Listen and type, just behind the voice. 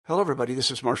Hello, everybody. This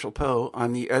is Marshall Poe.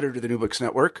 I'm the editor of the New Books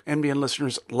Network. NBN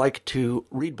listeners like to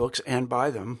read books and buy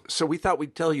them. So we thought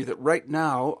we'd tell you that right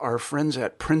now, our friends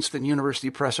at Princeton University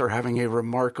Press are having a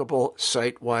remarkable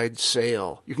site-wide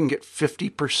sale. You can get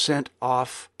 50%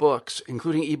 off books,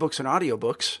 including ebooks and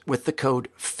audiobooks, with the code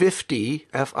 50,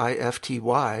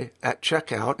 F-I-F-T-Y, at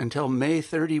checkout until May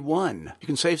 31. You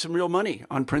can save some real money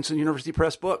on Princeton University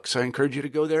Press books. I encourage you to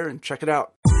go there and check it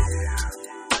out.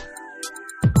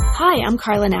 Hi, I'm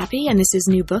Carla Nappi, and this is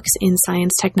New Books in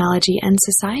Science, Technology, and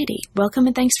Society. Welcome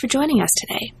and thanks for joining us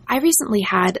today. I recently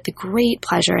had the great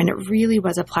pleasure, and it really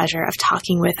was a pleasure, of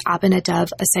talking with Abinadov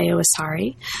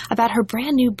Asayo-Asari about her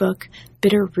brand new book,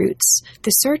 Bitter Roots, The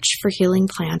Search for Healing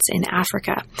Plants in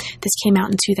Africa. This came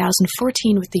out in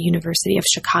 2014 with the University of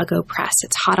Chicago Press.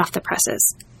 It's hot off the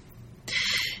presses.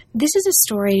 This is a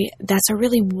story that's a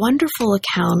really wonderful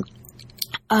account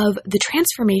of the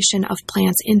transformation of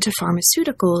plants into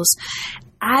pharmaceuticals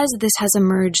as this has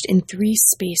emerged in three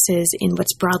spaces in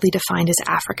what's broadly defined as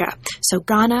Africa. So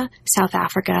Ghana, South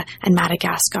Africa, and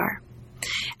Madagascar.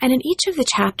 And in each of the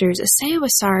chapters,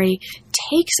 Asayo-Asari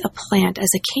takes a plant as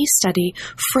a case study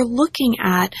for looking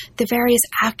at the various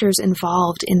actors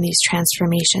involved in these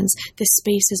transformations, the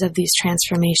spaces of these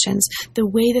transformations, the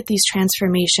way that these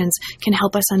transformations can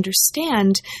help us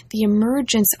understand the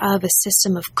emergence of a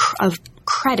system of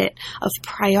credit, of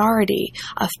priority,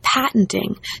 of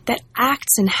patenting that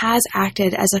acts and has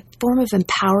acted as a form of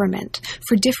empowerment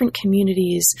for different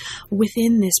communities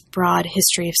within this broad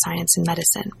history of science and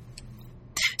medicine.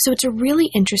 So it's a really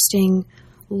interesting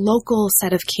local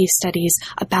set of case studies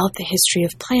about the history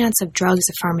of plants, of drugs,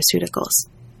 of pharmaceuticals.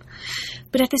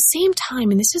 But at the same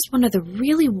time, and this is one of the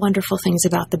really wonderful things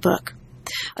about the book,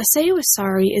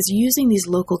 Asayo-Asari is using these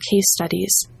local case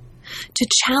studies to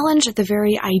challenge the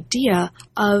very idea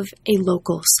of a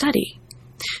local study.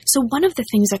 So one of the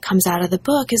things that comes out of the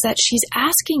book is that she's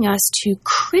asking us to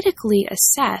critically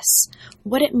assess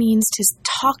what it means to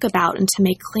talk about and to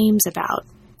make claims about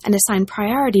and assign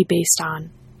priority based on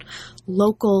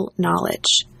local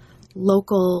knowledge,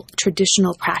 local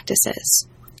traditional practices,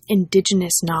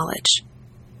 indigenous knowledge.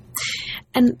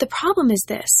 And the problem is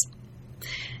this.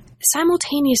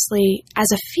 Simultaneously,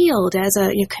 as a field, as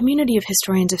a community of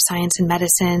historians of science and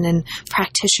medicine and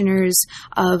practitioners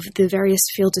of the various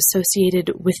fields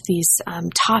associated with these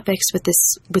topics, with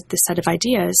this set of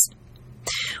ideas,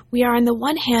 we are on the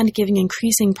one hand giving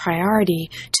increasing priority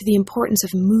to the importance of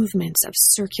movements, of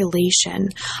circulation,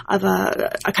 of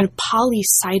a kind of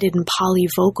poly-sided and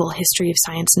polyvocal history of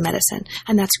science and medicine.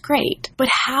 And that's great. But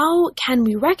how can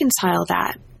we reconcile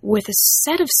that with a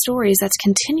set of stories that's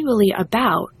continually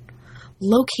about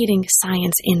locating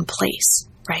science in place,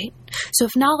 right? So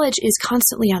if knowledge is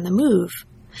constantly on the move,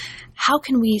 how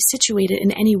can we situate it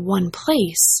in any one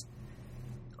place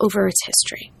over its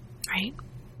history, right?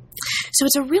 So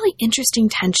it's a really interesting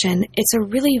tension. It's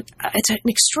an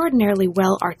extraordinarily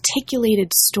well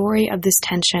articulated story of this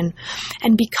tension.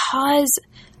 And because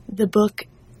the book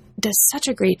does such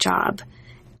a great job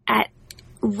at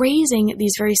raising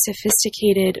these very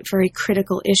sophisticated, very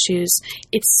critical issues,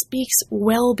 it speaks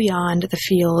well beyond the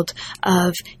field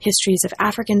of histories of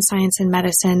African science and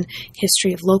medicine,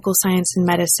 history of local science and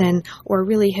medicine, or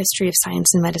really history of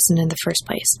science and medicine in the first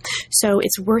place. So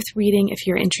it's worth reading if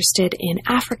you're interested in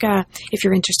Africa, if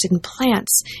you're interested in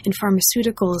plants, in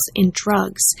pharmaceuticals, in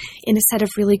drugs, in a set of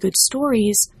really good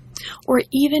stories, or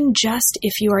even just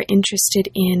if you are interested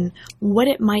in what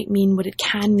it might mean, what it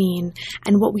can mean,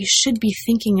 and what we should be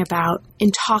thinking about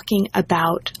in talking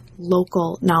about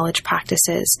local knowledge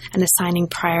practices and assigning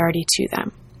priority to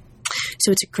them.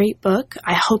 So it's a great book.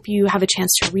 I hope you have a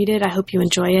chance to read it. I hope you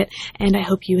enjoy it, and I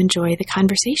hope you enjoy the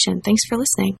conversation. Thanks for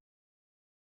listening.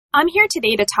 I'm here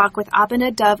today to talk with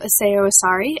Abinadov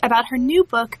Asayo-Asari about her new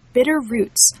book, Bitter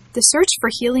Roots, The Search for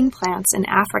Healing Plants in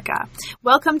Africa.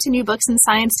 Welcome to New Books in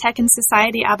Science, Tech, and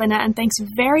Society, Abina, and thanks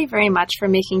very, very much for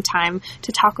making time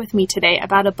to talk with me today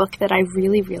about a book that I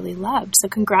really, really loved. So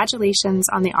congratulations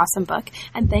on the awesome book,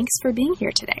 and thanks for being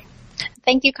here today.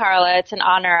 Thank you, Carla. It's an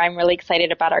honor. I'm really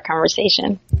excited about our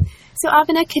conversation. So,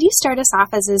 Abina, could you start us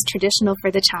off, as is traditional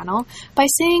for the channel, by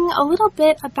saying a little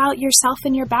bit about yourself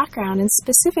and your background, and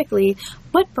specifically,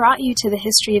 what brought you to the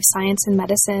history of science and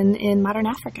medicine in modern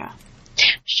Africa?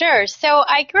 Sure. So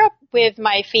I grew up with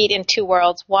my feet in two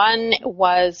worlds. One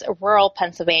was rural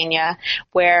Pennsylvania,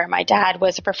 where my dad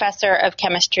was a professor of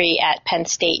chemistry at Penn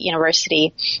State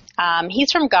University.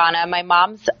 He's from Ghana. My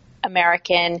mom's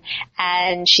American,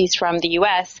 and she's from the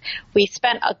U.S. We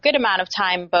spent a good amount of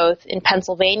time both in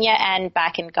Pennsylvania and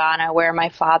back in Ghana, where my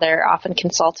father often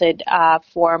consulted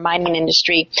for mining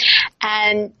industry.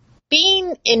 And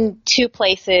being in two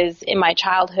places in my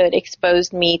childhood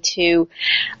exposed me to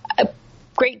a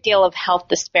great deal of health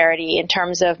disparity in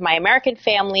terms of my American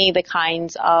family, the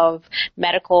kinds of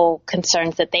medical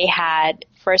concerns that they had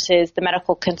versus the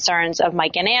medical concerns of my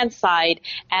Ghanaian side,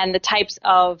 and the types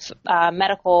of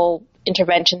medical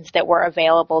interventions that were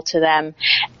available to them.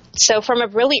 So from a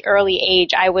really early age,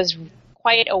 I was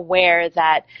quite aware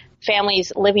that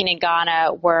families living in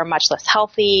Ghana were much less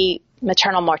healthy.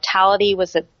 Maternal mortality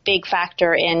was a big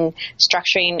factor in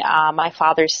structuring my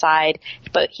father's side,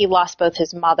 but he lost both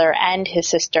his mother and his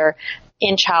sister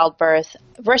in childbirth,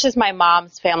 versus my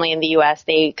mom's family in the U.S.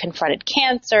 They confronted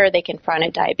cancer, they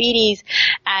confronted diabetes,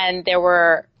 and there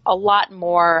were a lot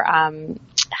more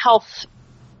health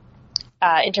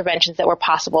interventions that were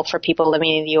possible for people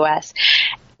living in the U.S.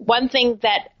 One thing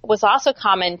that was also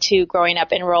common to growing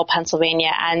up in rural Pennsylvania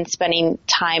and spending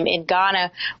time in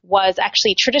Ghana was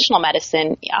actually traditional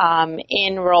medicine.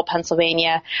 In rural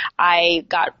Pennsylvania, I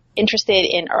got interested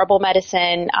in herbal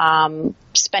medicine,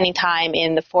 spending time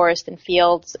in the forest and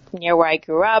fields near where I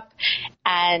grew up,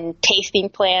 and tasting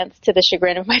plants to the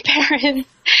chagrin of my parents.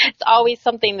 It's always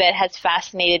something that has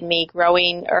fascinated me,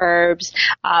 growing herbs,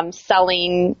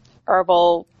 selling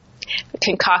herbal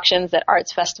concoctions at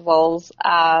arts festivals.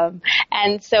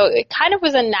 And so it kind of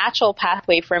was a natural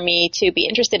pathway for me to be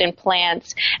interested in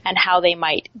plants and how they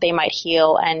might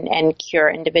heal and cure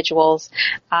individuals.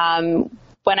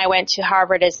 When I went to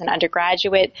Harvard as an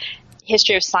undergraduate,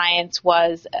 history of science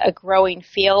was a growing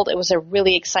field. It was a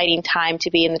really exciting time to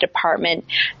be in the department.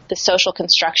 The social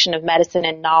construction of medicine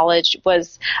and knowledge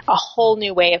was a whole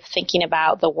new way of thinking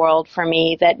about the world for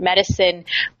me, that medicine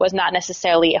was not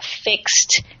necessarily a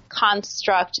fixed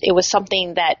construct. It was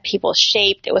something that people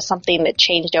shaped. It was something that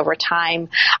changed over time.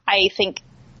 I think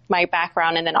my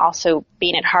background and then also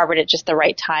being at Harvard at just the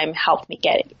right time helped me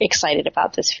get excited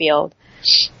about this field.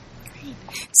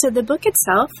 So the book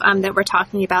itself that we're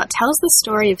talking about tells the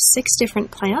story of 6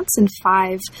 different plants in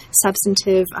 5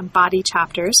 substantive body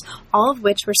chapters, all of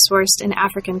which were sourced in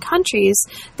African countries,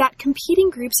 that competing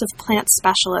groups of plant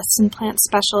specialists and plant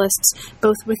specialists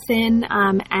both within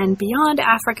and beyond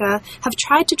Africa have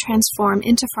tried to transform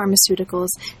into pharmaceuticals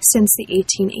since the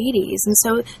 1880s. And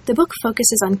so the book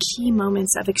focuses on key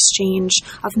moments of exchange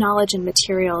of knowledge and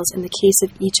materials in the case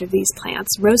of each of these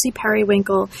plants: rosy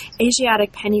periwinkle,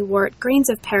 Asiatic pennywort, grains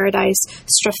of paradise,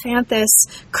 strophanthus,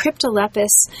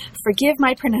 cryptolepis, forgive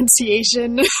my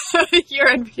pronunciation here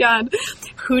and beyond,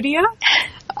 hoodia?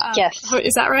 Yes.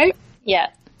 Is that right? Yeah.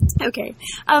 Okay.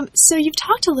 So you've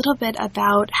talked a little bit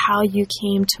about how you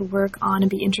came to work on and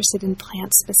be interested in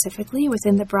plants specifically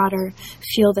within the broader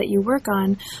field that you work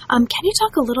on. Can you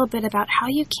talk a little bit about how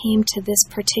you came to this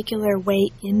particular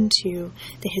way into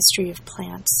the history of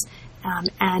plants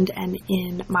and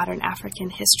in modern African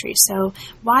history? So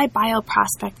why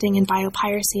bioprospecting and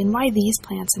biopiracy, and why these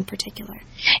plants in particular?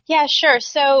 Yeah, sure.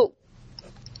 So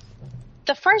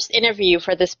the first interview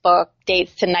for this book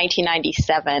dates to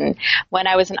 1997, when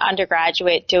I was an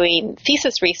undergraduate doing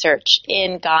thesis research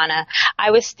in Ghana.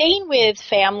 I was staying with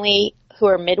family who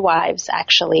are midwives,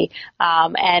 actually.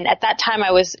 And at that time,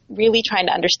 I was really trying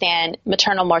to understand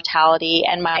maternal mortality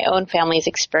and my own family's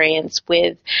experience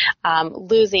with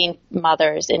losing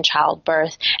mothers in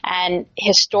childbirth, and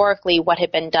historically what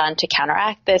had been done to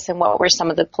counteract this, and what were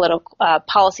some of the political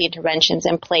policy interventions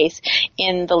in place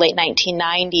in the late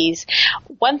 1990s.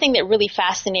 One thing that really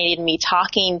fascinated me,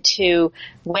 talking to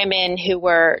women who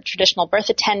were traditional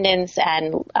birth attendants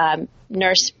and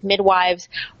nurse midwives,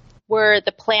 were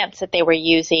the plants that they were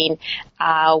using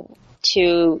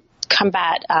to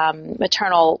combat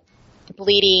maternal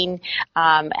bleeding,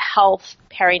 health,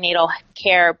 perinatal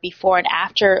care before and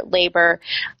after labor,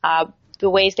 the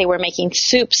ways they were making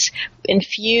soups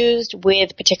infused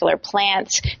with particular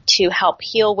plants to help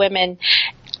heal women.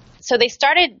 So they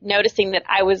started noticing that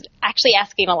I was actually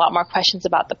asking a lot more questions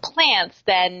about the plants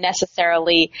than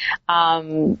necessarily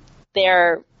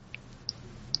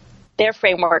their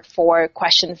framework for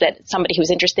questions that somebody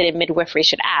who's interested in midwifery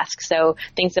should ask. So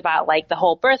things about like the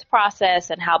whole birth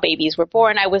process and how babies were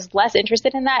born. I was less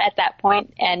interested in that at that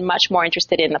point and much more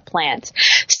interested in the plants.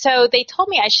 So they told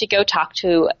me I should go talk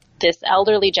to this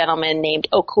elderly gentleman named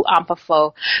Oku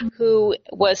Ampafo, who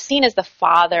was seen as the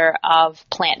father of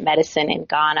plant medicine in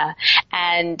Ghana.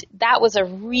 And that was a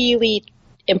really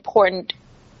important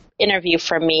interview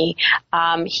for me.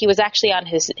 He was actually on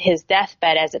his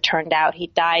deathbed, as it turned out. He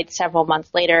died several months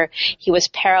later. He was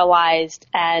paralyzed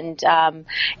and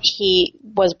he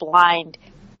was blind.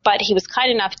 But he was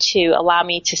kind enough to allow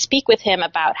me to speak with him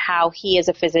about how he as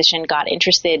a physician got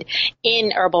interested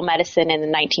in herbal medicine in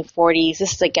the 1940s.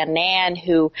 This is a Ghanaian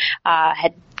who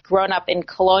had grown up in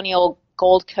colonial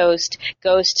Gold Coast,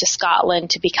 goes to Scotland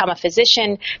to become a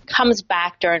physician, comes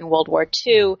back during World War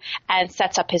II, and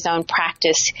sets up his own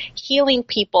practice, healing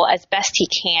people as best he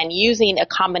can using a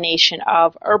combination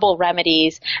of herbal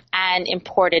remedies and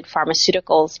imported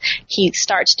pharmaceuticals. He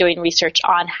starts doing research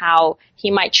on how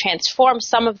he might transform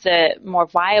some of the more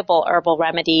viable herbal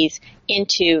remedies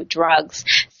into drugs.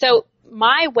 So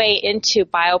my way into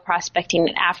bioprospecting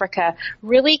in Africa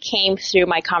really came through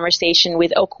my conversation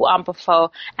with Oku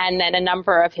Ampofo and then a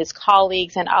number of his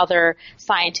colleagues and other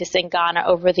scientists in Ghana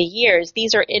over the years.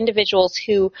 These are individuals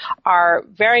who are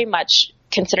very much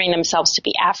considering themselves to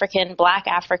be African, Black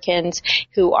Africans,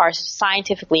 who are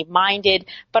scientifically minded,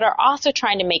 but are also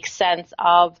trying to make sense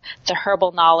of the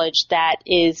herbal knowledge that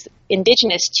is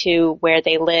indigenous to where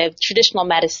they live, traditional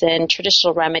medicine,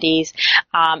 traditional remedies,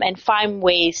 and find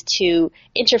ways to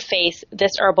interface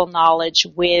this herbal knowledge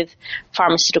with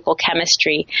pharmaceutical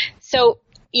chemistry. So,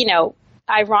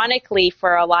 ironically,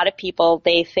 for a lot of people,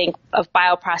 they think of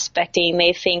bioprospecting,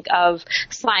 they think of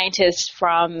scientists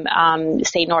from,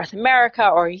 say, North America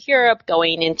or Europe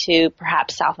going into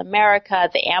perhaps South America.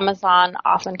 The Amazon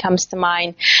often comes to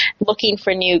mind, looking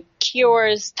for new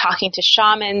cures, talking to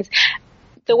shamans.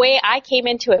 The way I came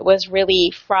into it was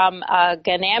really from a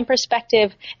Ghanaian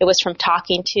perspective. It was from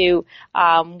talking to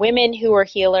women who were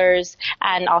healers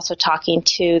and also talking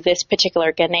to this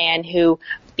particular Ghanaian who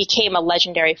became a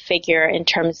legendary figure in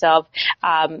terms of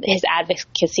his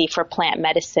advocacy for plant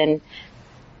medicine.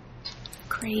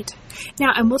 Great.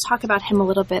 Now, and we'll talk about him a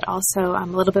little bit also, a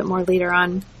little bit more later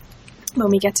on when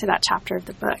we get to that chapter of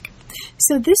the book.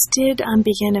 So this did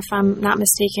begin, if I'm not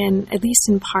mistaken, at least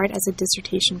in part as a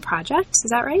dissertation project.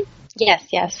 Is that right? Yes.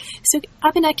 So,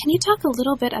 Abinette, can you talk a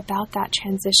little bit about that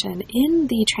transition in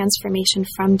the transformation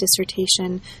from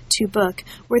dissertation to book?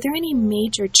 Were there any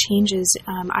major changes,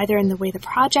 either in the way the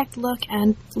project looked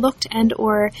and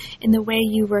or in the way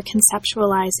you were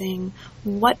conceptualizing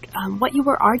what you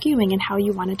were arguing and how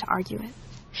you wanted to argue it?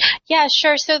 Yeah,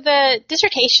 sure. So the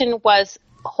dissertation was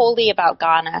wholly about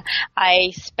Ghana.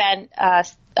 I spent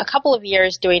a couple of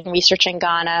years doing research in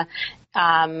Ghana,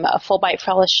 a Fulbright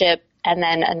fellowship, and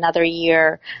then another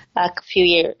year, a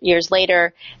few years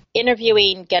later,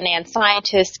 interviewing Ghanaian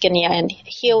scientists, Ghanaian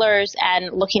healers,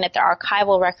 and looking at the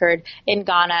archival record in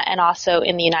Ghana and also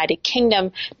in the United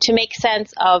Kingdom to make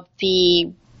sense of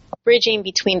the bridging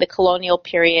between the colonial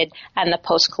period and the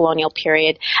post-colonial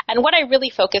period. And what I really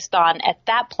focused on at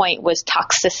that point was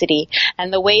toxicity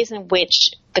and the ways in which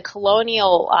the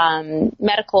colonial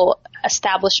medical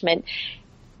establishment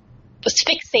was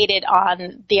fixated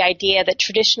on the idea that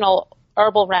traditional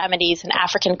herbal remedies in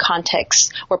African contexts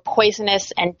were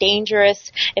poisonous and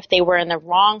dangerous. If they were in the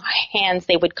wrong hands,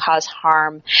 they would cause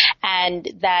harm. And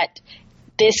that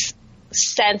this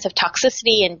sense of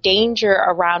toxicity and danger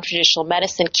around traditional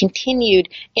medicine continued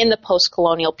in the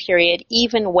post-colonial period,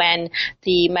 even when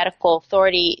the medical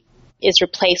authority is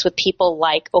replaced with people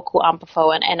like Oku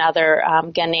Ampofo and other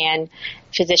Ghanaian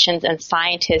physicians and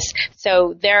scientists.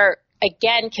 So they're,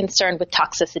 again, concerned with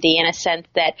toxicity in a sense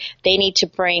that they need to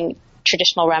bring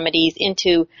traditional remedies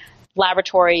into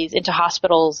laboratories, into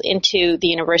hospitals, into the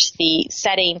university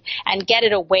setting, and get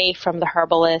it away from the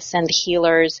herbalists and the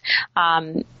healers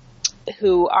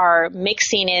who are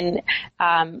mixing in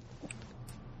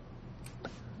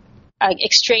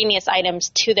extraneous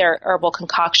items to their herbal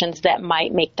concoctions that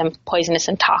might make them poisonous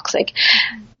and toxic.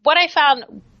 Mm-hmm. What I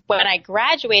found when I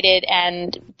graduated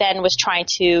and then was trying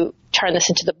to turn this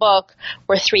into the book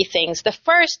were three things. The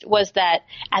first was that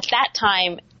at that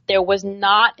time, there was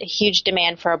not a huge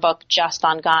demand for a book just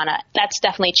on Ghana. That's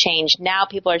definitely changed. Now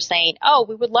people are saying, oh,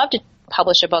 we would love to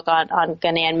publish a book on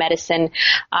Ghanaian medicine.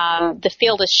 The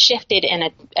field has shifted in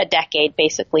a decade,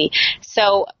 basically.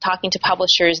 So talking to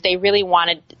publishers, they really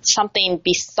wanted something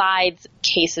besides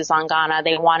cases on Ghana.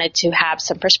 They wanted to have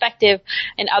some perspective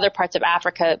in other parts of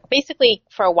Africa, basically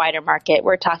for a wider market.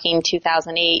 We're talking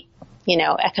 2008,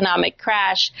 economic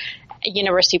crash.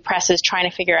 University presses trying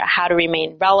to figure out how to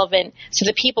remain relevant. So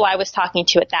the people I was talking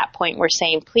to at that point were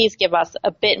saying, please give us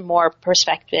a bit more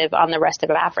perspective on the rest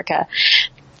of Africa.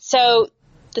 So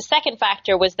the second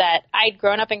factor was that I'd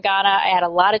grown up in Ghana. I had a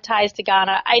lot of ties to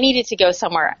Ghana. I needed to go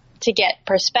somewhere to get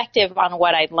perspective on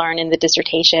what I'd learned in the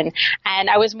dissertation. And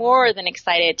I was more than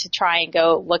excited to try and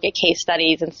go look at case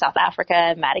studies in South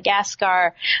Africa,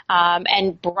 Madagascar,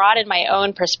 and broaden my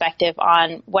own perspective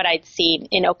on what I'd seen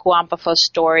in Oku Ampofo's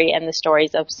story and the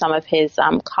stories of some of his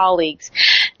colleagues.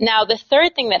 Now, the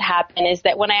third thing that happened is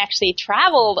that when I actually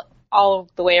traveled all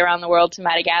the way around the world to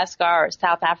Madagascar or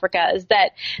South Africa, is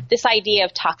that this idea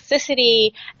of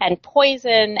toxicity and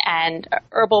poison and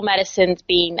herbal medicines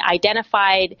being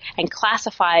identified and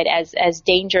classified as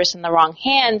dangerous in the wrong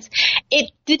hands,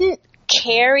 it didn't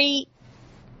carry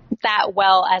that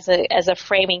well as a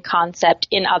framing concept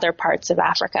in other parts of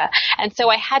Africa. And so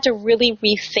I had to really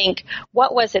rethink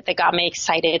what was it that got me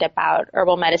excited about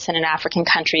herbal medicine in African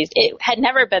countries. It had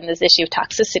never been this issue of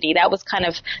toxicity. That was kind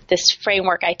of this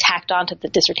framework I tacked onto the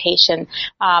dissertation.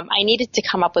 I needed to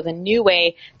come up with a new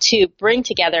way to bring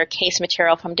together case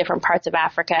material from different parts of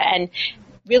Africa and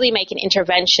really make an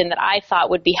intervention that I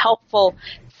thought would be helpful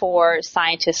for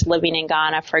scientists living in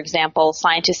Ghana, for example,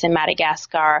 scientists in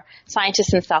Madagascar,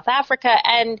 scientists in South Africa,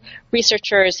 and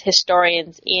researchers,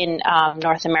 historians in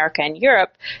North America and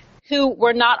Europe, who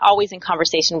were not always in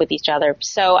conversation with each other.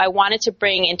 So I wanted to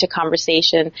bring into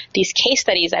conversation these case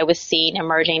studies I was seeing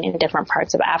emerging in different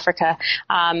parts of Africa.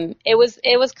 It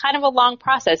was kind of a long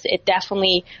process. It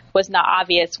definitely was not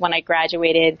obvious when I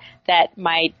graduated that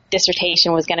my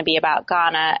dissertation was going to be about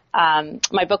Ghana.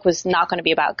 My book was not going to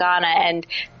be about Ghana, and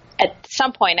at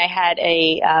some point, I had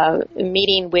a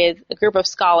meeting with a group of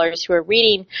scholars who were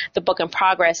reading the book in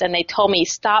progress, and they told me,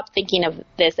 stop thinking of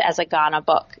this as a Ghana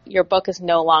book. Your book is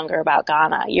no longer about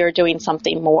Ghana. You're doing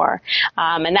something more.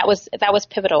 And that was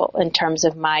pivotal in terms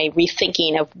of my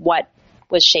rethinking of what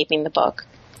was shaping the book.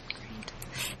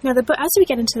 Now, the book, as we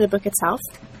get into the book itself,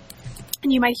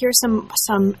 and you might hear some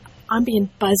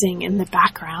ambient buzzing in the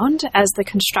background as the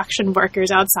construction workers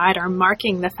outside are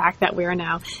marking the fact that we are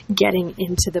now getting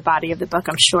into the body of the book.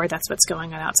 I'm sure that's what's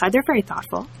going on outside. They're very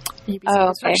thoughtful.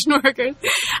 Construction workers.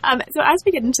 So as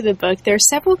we get into the book, there are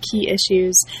several key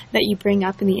issues that you bring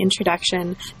up in the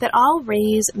introduction that all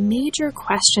raise major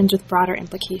questions with broader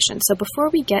implications. So before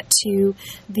we get to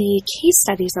the case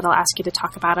studies that I'll ask you to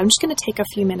talk about, I'm just going to take a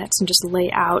few minutes and just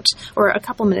lay out, or a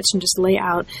couple minutes and just lay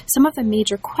out some of the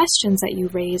major questions that you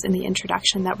raise in the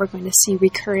introduction that we're going to see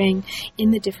recurring in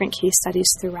the different case studies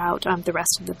throughout the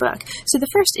rest of the book. So the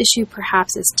first issue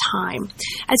perhaps is time.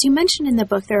 As you mentioned in the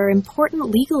book, there are important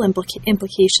legal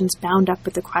implications bound up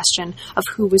with the question of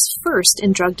who was first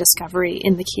in drug discovery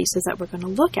in the cases that we're going to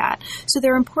look at. So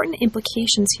there are important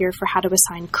implications here for how to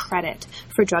assign credit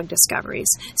for drug discoveries.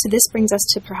 So this brings us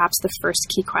to perhaps the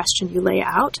first key question you lay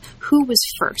out: who was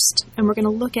first? And we're going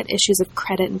to look at issues of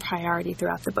credit and priority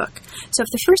throughout the book. So if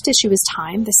the first issue is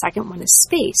time, the second one is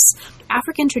space.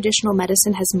 African traditional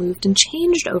medicine has moved and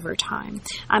changed over time.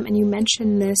 And you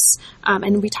mentioned this,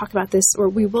 and we talk about this, or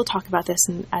we will talk about this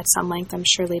at some length, I'm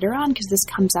sure, later on, because this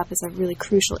comes up as a really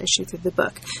crucial issue through the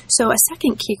book. So a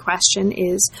second key question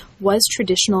is, was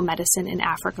traditional medicine in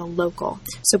Africa local?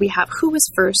 So we have who was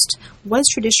first, was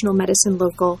traditional medicine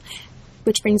local,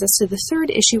 which brings us to the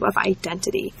third issue of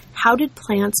identity. How did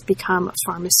plants become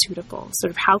pharmaceutical?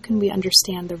 Sort of how can we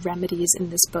understand the remedies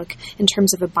in this book in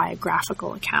terms of a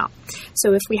biographical account?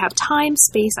 So if we have time,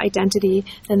 space, identity,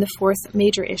 then the fourth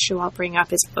major issue I'll bring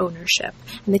up is ownership.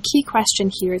 And the key question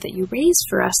here that you raise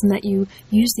for us and that you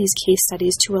use these case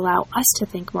studies to allow us to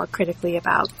think more critically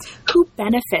about: who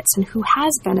benefits and who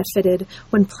has benefited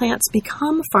when plants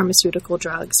become pharmaceutical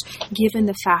drugs, given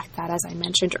the fact that, as I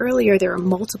mentioned earlier, there are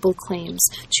multiple claims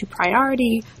to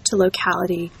priority, to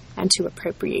locality, and to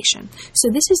appropriation. So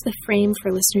this is the frame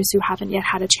for listeners who haven't yet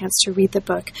had a chance to read the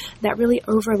book that really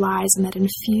overlies and that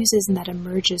infuses and that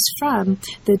emerges from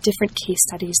the different case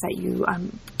studies that you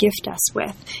gift us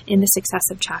with in the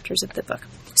successive chapters of the book.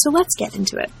 So let's get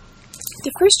into it.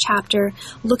 The first chapter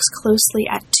looks closely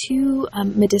at two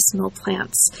medicinal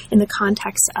plants in the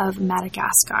context of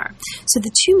Madagascar. So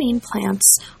the two main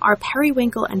plants are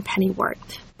periwinkle and pennywort.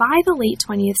 By the late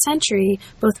 20th century,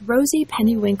 both rosy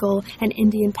pennywinkle and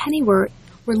Indian pennywort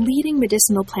were leading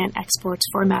medicinal plant exports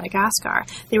for Madagascar.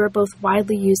 They were both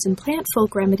widely used in plant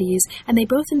folk remedies, and they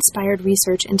both inspired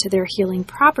research into their healing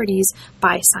properties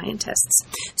by scientists.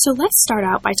 So let's start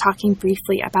out by talking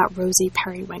briefly about rosy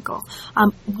periwinkle.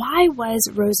 Why was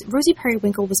rosy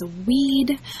periwinkle was a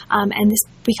weed, and this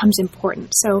becomes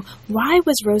important. So why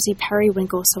was rosy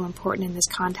periwinkle so important in this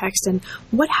context, and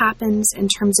what happens in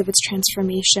terms of its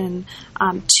transformation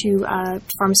to a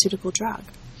pharmaceutical drug?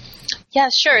 Yeah,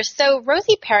 sure. So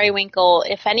rosy periwinkle,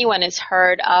 if anyone has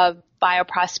heard of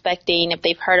bioprospecting, if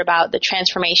they've heard about the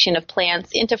transformation of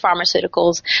plants into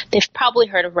pharmaceuticals, they've probably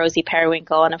heard of rosy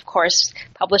periwinkle. And of course,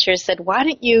 publishers said, why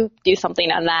don't you do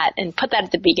something on that and put that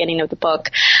at the beginning of the book?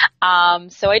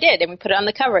 So I did, and we put it on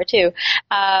the cover too.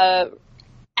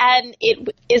 And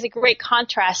it is a great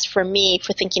contrast for me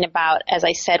for thinking about, as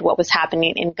I said, what was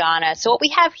happening in Ghana. So what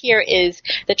we have here is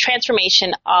the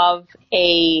transformation of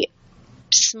a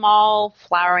small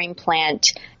flowering plant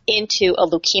into a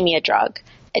leukemia drug.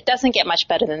 It doesn't get much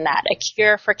better than that. A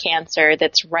cure for cancer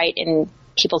that's right in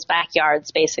people's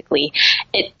backyards, basically.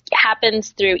 It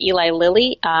happens through Eli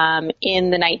Lilly in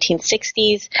the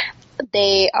 1960s.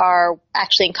 They are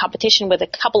actually in competition with a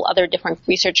couple other different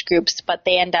research groups, but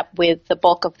they end up with the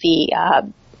bulk of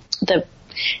the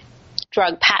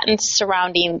drug patents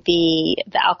surrounding the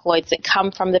alkaloids that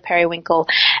come from the periwinkle.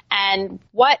 And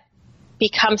what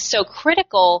becomes so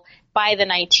critical by the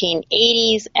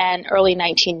 1980s and early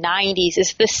 1990s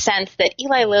is this sense that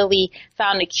Eli Lilly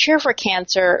found a cure for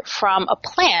cancer from a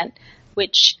plant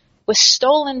which was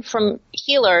stolen from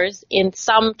healers in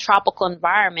some tropical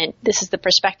environment. This is the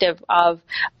perspective of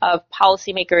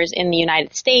policymakers in the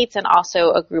United States and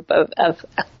also a group of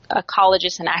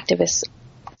ecologists and activists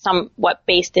somewhat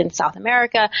based in South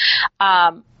America.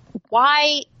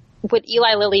 Why would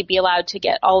Eli Lilly be allowed to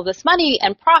get all of this money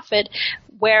and profit,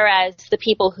 whereas the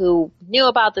people who knew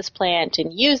about this plant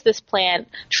and used this plant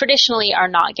traditionally are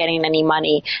not getting any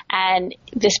money? And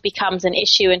this becomes an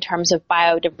issue in terms of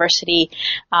biodiversity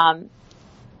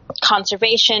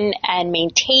conservation and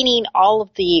maintaining all of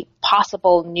the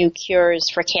possible new cures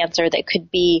for cancer that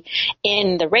could be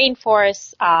in the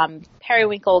rainforests.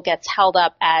 Periwinkle gets held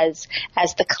up as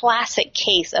the classic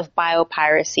case of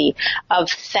biopiracy, of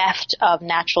theft of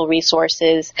natural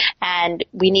resources, and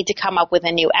we need to come up with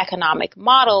a new economic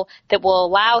model that will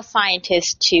allow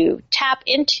scientists to tap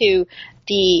into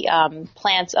the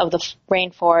plants of the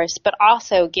rainforest, but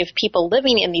also give people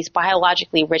living in these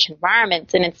biologically rich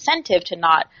environments an incentive to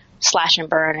not slash and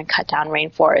burn and cut down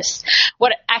rainforests.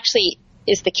 What actually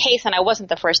is the case, and I wasn't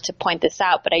the first to point this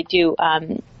out, but I do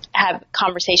have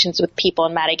conversations with people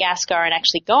in Madagascar, and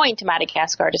actually going to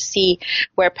Madagascar to see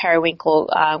where periwinkle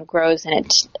grows and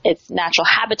its natural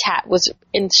habitat was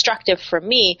instructive for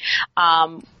me.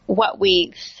 What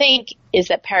we think is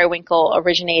that periwinkle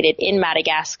originated in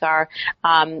Madagascar.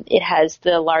 It has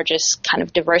the largest kind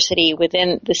of diversity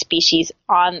within the species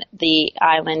on the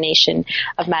island nation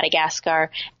of Madagascar,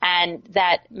 and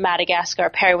that Madagascar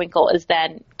periwinkle is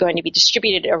then going to be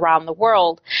distributed around the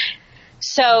world.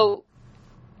 So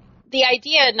the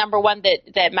idea, number one,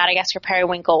 that Madagascar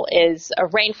periwinkle is a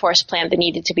rainforest plant that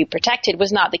needed to be protected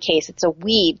was not the case. It's a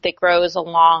weed that grows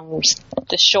along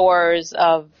the shores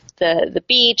of the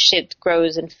beach. It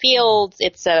grows in fields.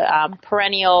 It's a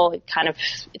perennial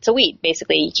it's a weed,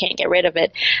 basically. You can't get rid of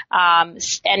it. And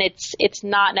it's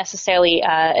not necessarily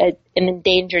an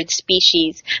endangered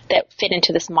species that fit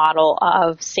into this model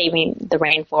of saving the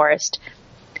rainforest.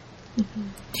 Mm-hmm.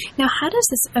 Now, how does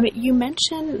this, you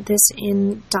mentioned this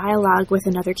in dialogue with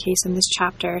another case in this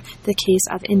chapter, the case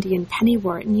of Indian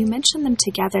pennywort, and you mentioned them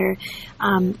together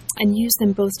and use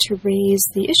them both to raise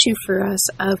the issue for us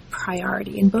of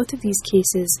priority. In both of these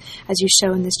cases, as you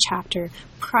show in this chapter,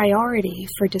 priority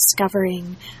for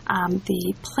discovering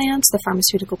the plants, the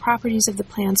pharmaceutical properties of the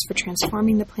plants, for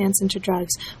transforming the plants into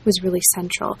drugs was really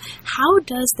central. How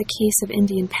does the case of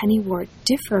Indian pennywort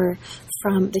differ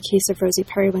from the case of Rosie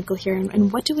Periwinkle here,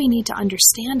 and what do we need to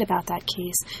understand about that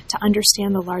case to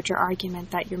understand the larger argument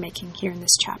that you're making here in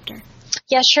this chapter?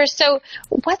 Yeah, sure. So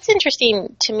what's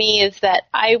interesting to me is that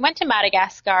I went to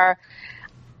Madagascar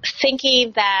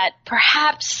thinking that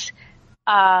perhaps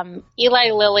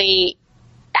Eli Lilly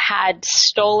had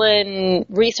stolen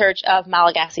research of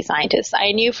Malagasy scientists.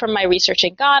 I knew from my research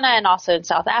in Ghana and also in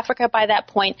South Africa by that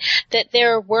point that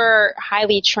there were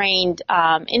highly trained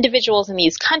individuals in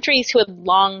these countries who had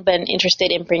long been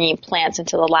interested in bringing plants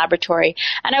into the laboratory.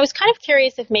 And I was kind of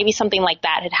curious if maybe something like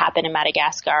that had happened in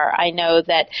Madagascar. I know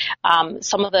that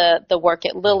some of the work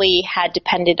at Lilly had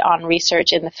depended on research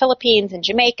in the Philippines and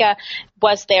Jamaica.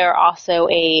 Was there also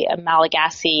a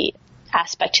Malagasy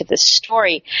aspect to this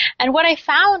story? And what I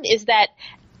found is that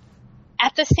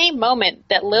at the same moment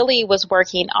that Lilly was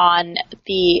working on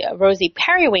the Rosie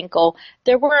Periwinkle,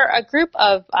 there were a group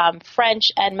of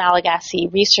French and Malagasy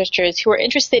researchers who were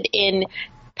interested in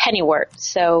pennywort,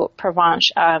 so Provence,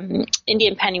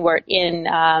 Indian pennywort in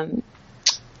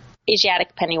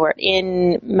Asiatic pennywort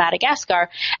in Madagascar,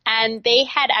 and they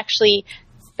had actually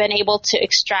been able to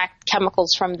extract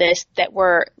chemicals from this that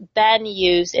were then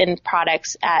used in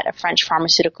products at a French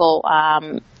pharmaceutical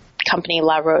company,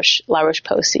 La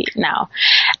Roche-Posay now.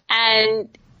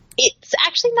 And it's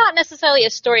actually not necessarily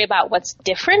a story about what's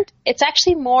different. It's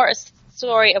actually more a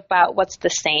story about what's the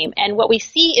same. And what we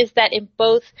see is that in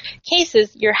both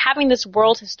cases, you're having this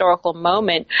world historical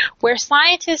moment where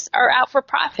scientists are out for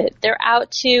profit. They're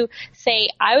out to say,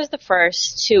 I was the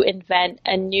first to invent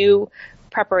a new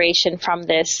preparation from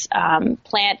this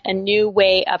plant, a new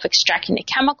way of extracting the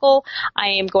chemical.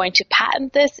 I am going to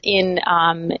patent this in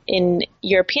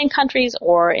European countries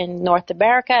or in North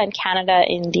America and Canada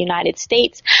in the United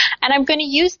States. And I'm going to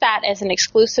use that as an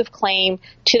exclusive claim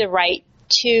to the right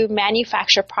to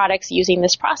manufacture products using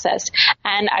this process,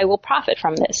 and I will profit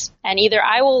from this. And either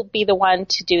I will be the one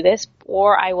to do this,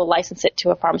 or I will license it to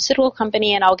a pharmaceutical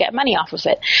company and I'll get money off of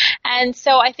it. And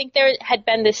so I think there had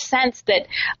been this sense that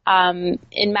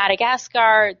in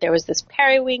Madagascar, there was this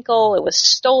periwinkle, it was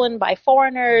stolen by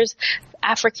foreigners,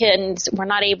 Africans were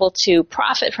not able to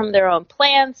profit from their own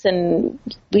plants, and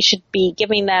we should be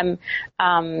giving them,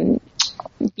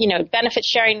 benefit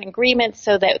sharing agreements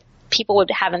so that people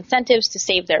would have incentives to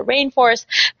save their rainforest.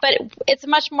 But it's a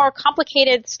much more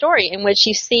complicated story in which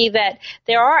you see that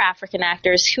there are African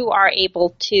actors who are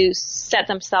able to set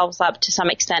themselves up to some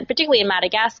extent, particularly in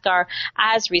Madagascar,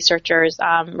 as researchers.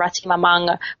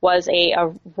 Ratimamang was a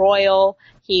royal.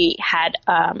 He had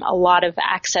a lot of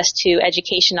access to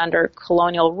education under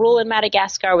colonial rule in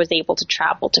Madagascar, was able to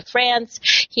travel to France.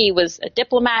 He was a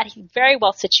diplomat. He very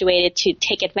well situated to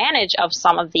take advantage of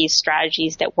some of these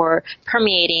strategies that were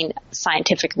permeating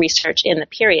scientific research in the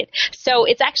period. So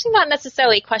it's actually not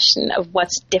necessarily a question of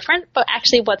what's different, but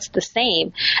actually what's the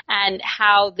same, and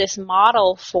how this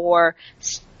model for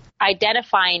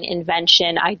identifying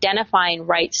invention, identifying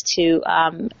rights to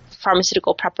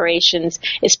pharmaceutical preparations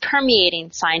is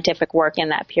permeating scientific work in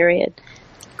that period.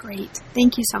 Great.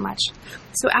 Thank you so much.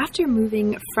 So after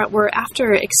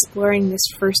exploring this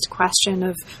first question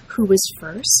of who was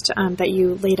first, that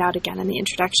you laid out again in the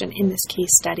introduction in this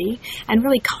case study, and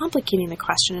really complicating the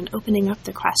question and opening up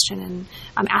the question and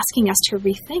asking us to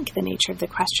rethink the nature of the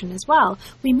question as well,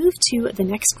 we move to the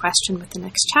next question with the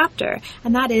next chapter,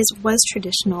 and that is, was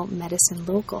traditional medicine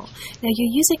local? Now, you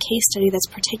use a case study that's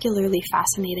particularly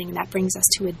fascinating, and that brings us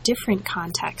to a different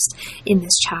context in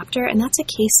this chapter, and that's a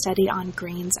case study on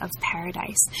grains of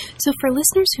paradise. So for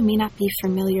listeners who may not be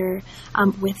familiar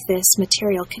with this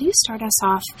material, could you start us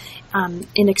off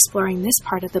in exploring this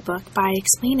part of the book by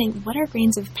explaining what are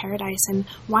grains of paradise and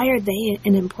why are they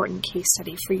an important case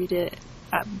study for you to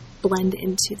blend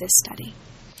into this study?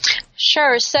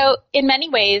 Sure. So in many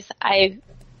ways, I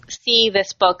see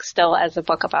this book still as a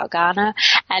book about Ghana,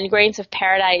 and grains of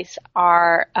paradise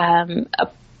are a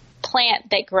plant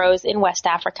that grows in West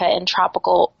Africa in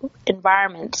tropical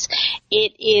environments.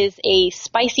 It is a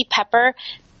spicy pepper.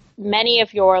 Many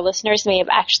of your listeners may have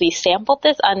actually sampled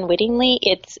this unwittingly.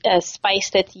 It's a spice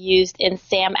that's used in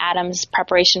Sam Adams'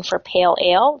 preparation for pale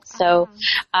ale. So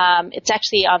it's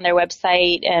actually on their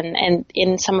website and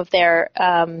in some of their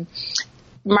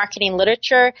marketing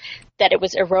literature that it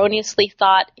was erroneously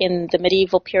thought in the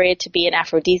medieval period to be an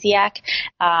aphrodisiac.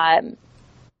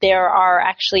 There are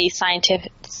actually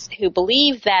scientists who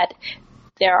believe that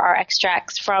there are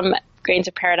extracts from grains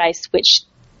of paradise which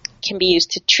can be used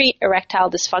to treat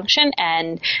erectile dysfunction,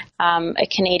 and a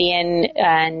Canadian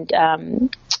and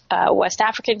West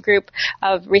African group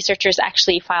of researchers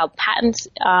actually filed patents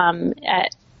at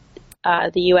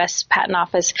the U.S. Patent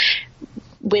Office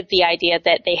with the idea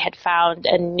that they had found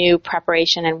a new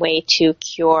preparation and way to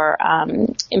cure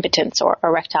impotence or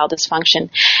erectile dysfunction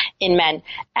in men.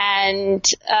 And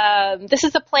this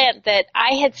is a plant that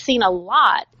I had seen a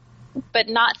lot, but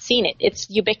not seen it. It's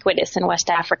ubiquitous in West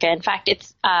Africa. In fact,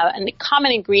 it's a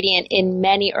common ingredient in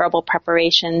many herbal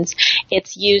preparations.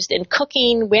 It's used in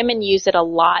cooking. Women use it a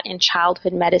lot in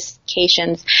childhood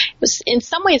medications. It was, in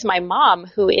some ways, my mom,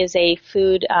 who is a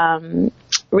food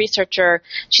researcher,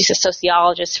 she's a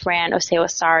sociologist, Fran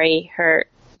Osewasari, her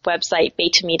website,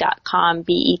 betumi.com,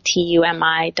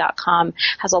 betumi.com,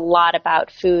 has a lot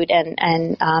about food and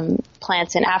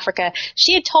plants in Africa.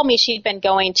 She had told me she'd been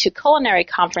going to culinary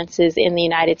conferences in the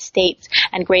United States,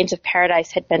 and grains of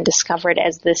paradise had been discovered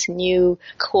as this new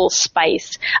cool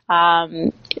spice,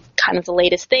 kind of the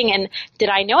latest thing. And did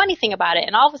I know anything about it?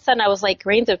 And all of a sudden I was like,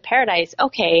 grains of paradise,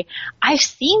 okay, I've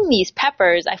seen these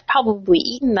peppers, I've probably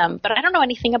eaten them, but I don't know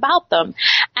anything about them.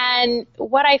 And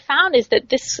what I found is that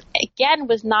this, again,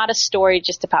 was not a story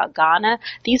just about Ghana.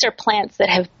 These are plants that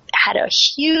have had a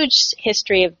huge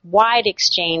history of wide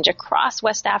exchange across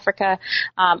West Africa,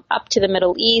 up to the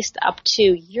Middle East, up to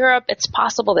Europe. It's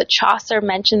possible that Chaucer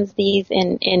mentions these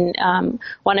in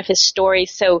one of his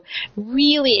stories. So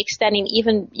really extending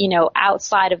even,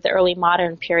 outside of the early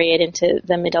modern period into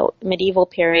the medieval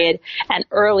period and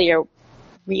earlier.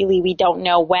 Really, we don't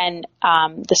know when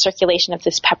the circulation of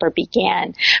this pepper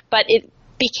began, but it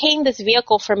became this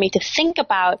vehicle for me to think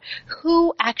about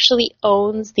who actually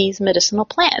owns these medicinal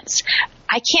plants.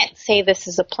 I can't say this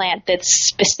is a plant that's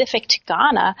specific to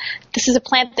Ghana. This is a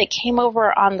plant that came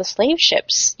over on the slave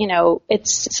ships.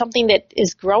 It's something that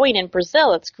is growing in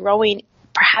Brazil. It's growing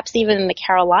perhaps even in the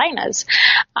Carolinas.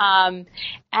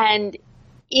 And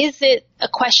is it a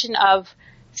question of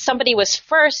somebody was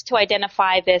first to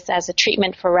identify this as a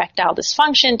treatment for erectile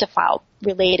dysfunction, to file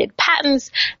related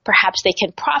patents? Perhaps they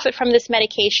can profit from this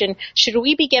medication. Should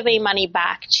we be giving money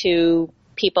back to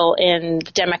people in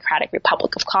the Democratic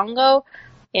Republic of Congo,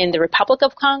 in the Republic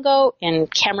of Congo, in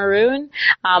Cameroon?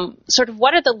 Sort of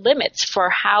what are the limits for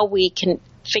how we can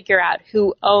figure out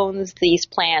who owns these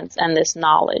plants and this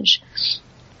knowledge?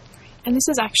 And this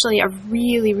is actually a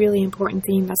really, really important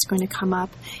theme that's going to come up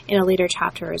in a later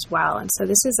chapter as well. And so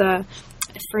this is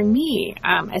for me,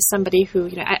 as somebody who,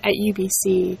 at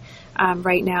UBC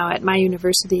right now at my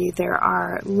university, there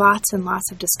are lots and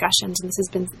lots of discussions, and this has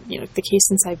been, the case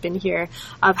since I've been here,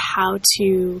 of how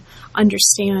to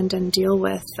understand and deal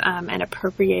with and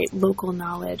appropriate local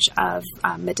knowledge of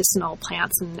medicinal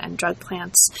plants and drug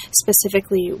plants,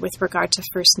 specifically with regard to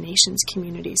First Nations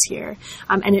communities here.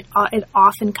 And it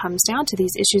often comes down to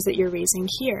these issues that you're raising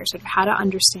here, sort of how to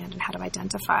understand and how to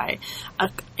identify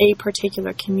a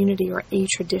particular community or a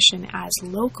tradition as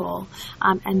local,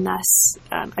 and thus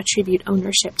attribute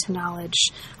ownership to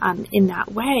knowledge in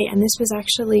that way. And this was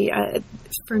actually,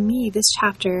 for me, this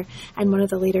chapter and one of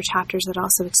the later chapters that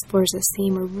also explores this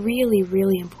theme are really,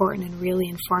 really important and really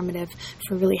informative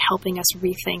for really helping us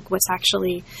rethink what's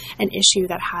actually an issue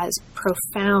that has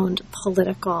profound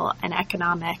political and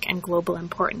economic and global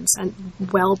importance and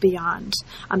well beyond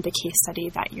the case study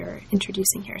that you're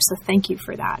introducing here. So thank you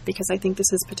for that, because I think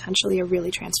this is potentially a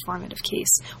really transformative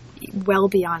case well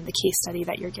beyond the case study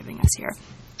that you're giving us here.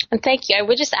 And thank you. I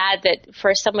would just add that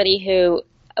for somebody who,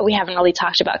 we haven't really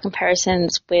talked about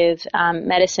comparisons with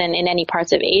medicine in any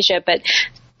parts of Asia, but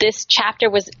this chapter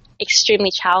was extremely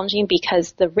challenging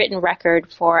because the written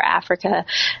record for Africa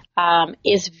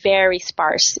is very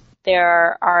sparse.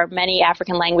 There are many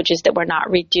African languages that were not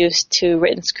reduced to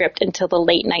written script until the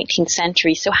late 19th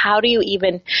century. So how do you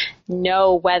even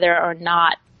know whether or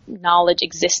not knowledge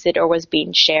existed or was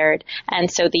being shared?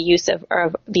 And so the use of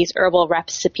these herbal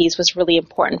recipes was really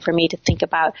important for me to think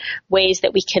about ways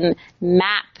that we can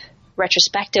map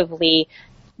retrospectively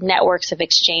networks of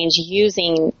exchange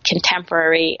using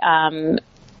contemporary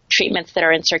treatments that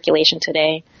are in circulation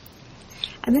today.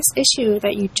 And this issue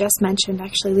that you just mentioned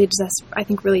actually leads us, I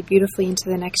think, really beautifully into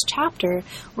the next chapter,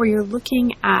 where you're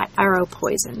looking at arrow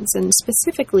poisons and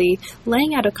specifically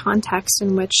laying out a context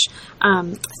in which,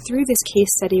 through this case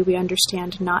study, we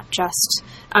understand not just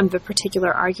the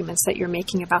particular arguments that you're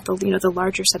making about the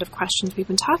larger set of questions we've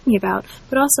been talking about,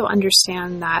 but also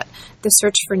understand that the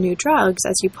search for new drugs,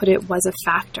 as you put it, was a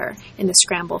factor in the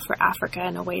scramble for Africa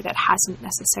in a way that hasn't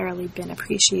necessarily been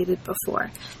appreciated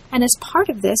before. And as part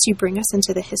of this, you bring us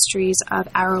into the histories of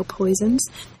arrow poisons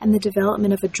and the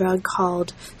development of a drug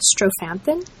called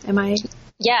strophanthin. Am I?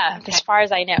 Yeah, okay. As far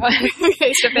as I know.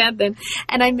 Okay, strophanthin.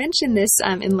 And I mention this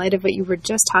in light of what you were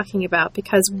just talking about,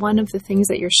 because one of the things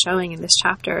that you're showing in this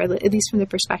chapter, at least from the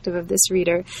perspective of this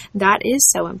reader, that is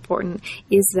so important,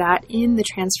 is that in the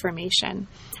transformation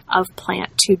of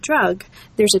plant to drug,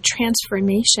 there's a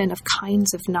transformation of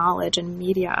kinds of knowledge and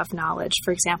media of knowledge,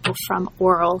 for example, from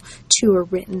oral to a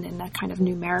written and a kind of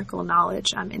numerical knowledge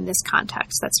in this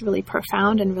context. That's really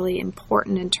profound and really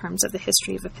important in terms of the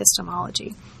history of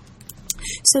epistemology.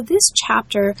 So this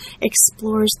chapter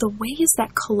explores the ways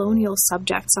that colonial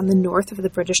subjects on the north of the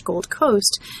British Gold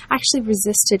Coast actually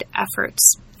resisted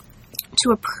efforts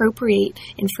to appropriate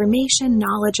information,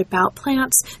 knowledge about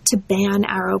plants, to ban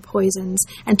arrow poisons,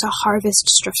 and to harvest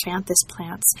strophanthus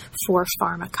plants for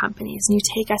pharma companies. And you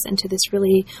take us into this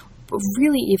really,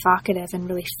 really evocative and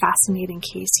really fascinating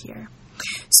case here.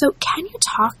 So can you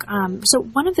talk, so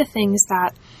one of the things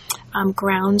that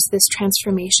grounds this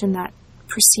transformation that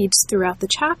proceeds throughout the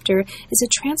chapter is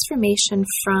a transformation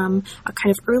from a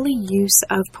kind of early use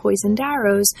of poisoned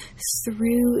arrows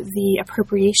through the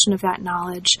appropriation of that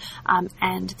knowledge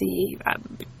and the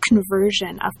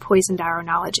conversion of poisoned arrow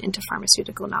knowledge into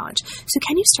pharmaceutical knowledge. So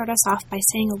can you start us off by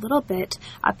saying a little bit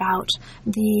about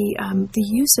the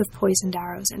use of poisoned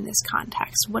arrows in this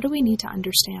context? What do we need to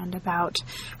understand about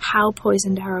how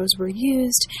poisoned arrows were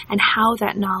used and how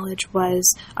that knowledge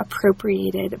was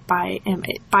appropriated by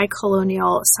colonial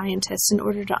scientists in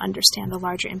order to understand the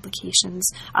larger implications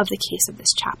of the case of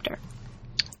this chapter?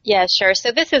 Yeah, sure.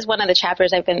 So this is one of the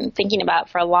chapters I've been thinking about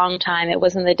for a long time. It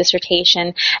was in the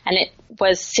dissertation, and it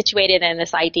was situated in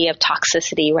this idea of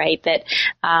toxicity, right? That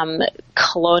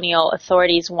colonial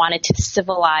authorities wanted to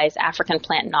civilize African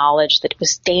plant knowledge, that it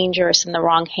was dangerous in the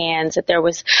wrong hands, that there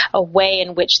was a way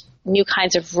in which new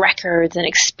kinds of records and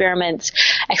experiments,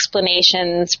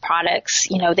 explanations, products,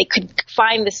 they could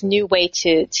find this new way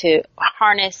to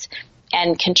harness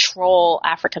and control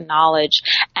African knowledge.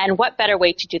 And what better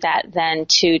way to do that than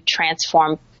to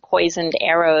transform poisoned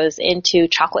arrows into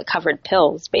chocolate-covered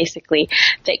pills, basically,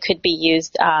 that could be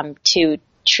used to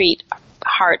treat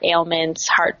heart ailments,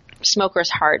 smoker's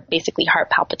heart, basically heart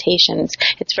palpitations.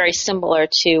 It's very similar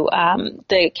to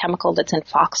the chemical that's in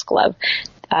foxglove,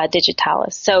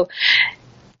 digitalis. So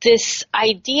this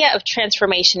idea of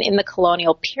transformation in the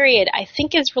colonial period, I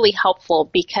think, is really helpful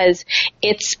because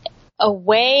it's a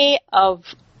way of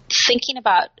thinking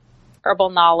about herbal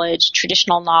knowledge,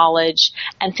 traditional knowledge,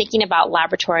 and thinking about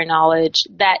laboratory knowledge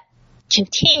that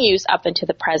continues up into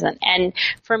the present. And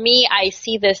for me, I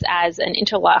see this as an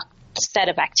interlocked set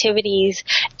of activities.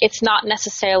 It's not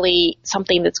necessarily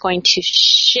something that's going to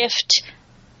shift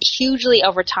hugely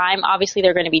over time. Obviously, there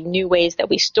are going to be new ways that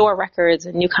we store records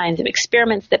and new kinds of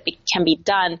experiments that can be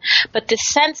done. But the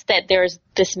sense that there's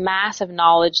this mass of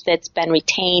knowledge that's been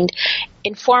retained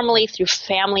informally through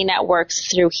family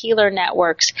networks, through healer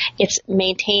networks, it's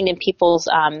maintained in people's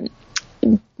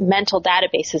mental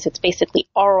databases. It's basically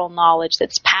oral knowledge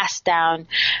that's passed down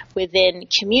within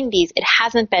communities. It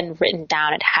hasn't been written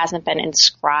down. It hasn't been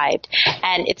inscribed.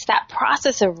 And it's that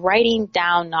process of writing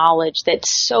down knowledge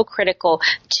that's so critical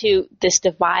to this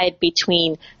divide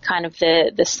between kind of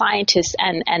the scientists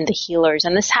and the healers.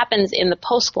 And this happens in the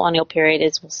post-colonial period,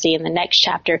 as we'll see in the next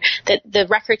chapter, that the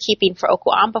record keeping for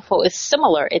Okuampofo is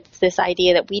similar. It's this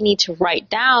idea that we need to write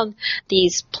down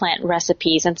these plant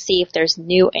recipes and see if there's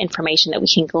new information that we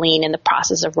can glean in the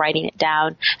process of writing it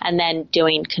down and then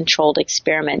doing controlled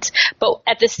experiments. But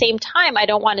at the same time, I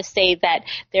don't want to say that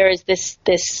there is this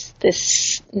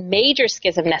major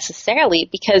schism necessarily,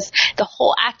 because the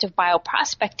whole act of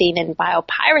bioprospecting and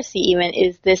biopiracy even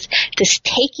is this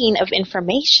taking of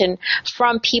information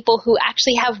from people who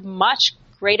actually have much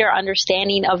greater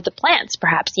understanding of the plants,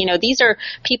 perhaps. These are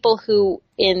people who,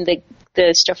 in the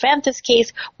Strophanthus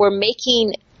case, were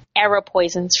making arrow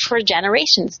poisons for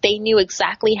generations. They knew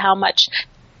exactly how much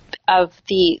of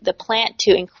the plant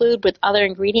to include with other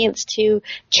ingredients to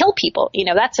kill people.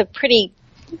 That's a pretty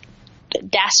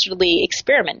dastardly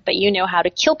experiment, but you know how to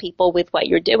kill people with what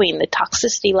you're doing, the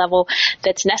toxicity level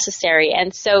that's necessary.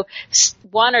 And so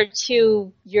one or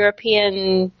two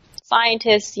European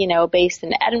scientists, based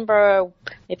in Edinburgh,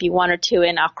 maybe one or two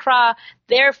in Accra,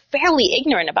 they're fairly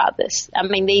ignorant about this. I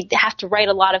mean, they have to write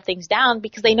a lot of things down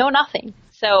because they know nothing.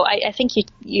 So I think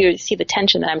you see the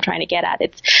tension that I'm trying to get at.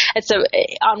 It's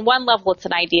on one level, it's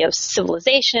an idea of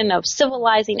civilization, of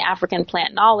civilizing African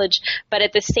plant knowledge, but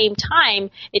at the same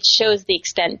time, it shows the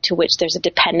extent to which there's a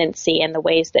dependency and the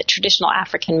ways that traditional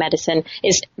African medicine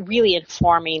is really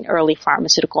informing early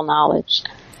pharmaceutical knowledge.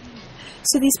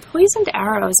 So these poisoned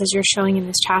arrows, as you're showing in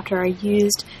this chapter, are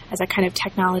used as a kind of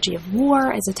technology of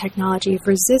war, as a technology of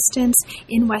resistance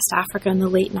in West Africa in the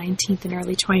late 19th and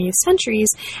early 20th centuries,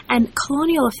 and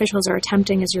colonial officials are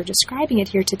attempting, as you're describing it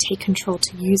here, to take control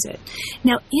to use it.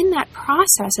 Now, in that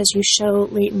process, as you show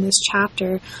late in this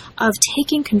chapter, of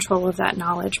taking control of that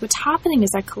knowledge, what's happening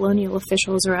is that colonial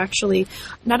officials are actually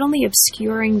not only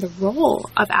obscuring the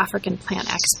role of African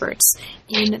plant experts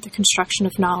in the construction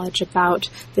of knowledge about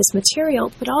this material,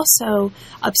 but also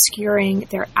obscuring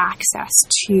their access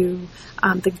to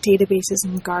the databases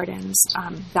and gardens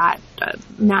that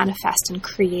manifest and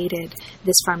created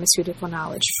this pharmaceutical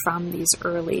knowledge from these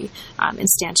early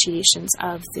instantiations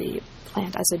of the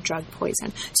plant as a drug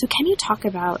poison. So can you talk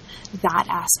about that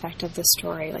aspect of the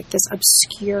story, like this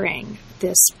obscuring,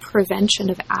 this prevention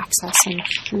of access, and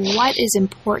what is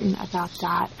important about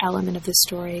that element of the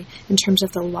story in terms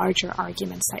of the larger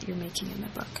arguments that you're making in the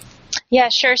book? Yeah,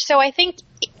 sure. So I think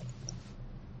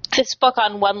this book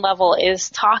on one level is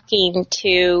talking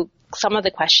to some of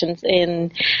the questions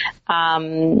in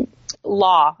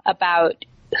law about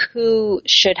who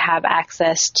should have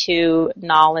access to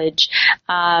knowledge.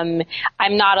 I'm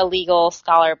not a legal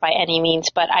scholar by any means,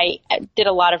 but I did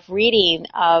a lot of reading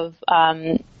of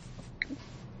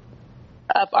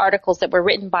articles that were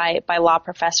written by law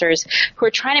professors who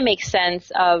are trying to make sense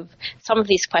of some of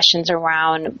these questions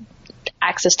around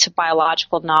access to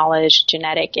biological knowledge,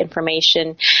 genetic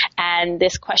information, and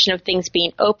this question of things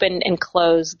being open and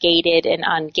closed, gated and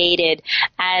ungated.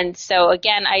 And so,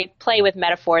 again, I play with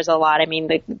metaphors a lot. I mean,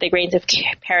 the Grains of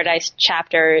Paradise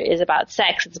chapter is about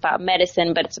sex, it's about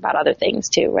medicine, but it's about other things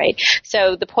too, right?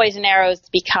 So the poison arrows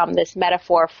become this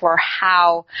metaphor for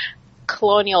how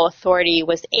colonial authority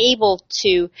was able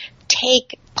to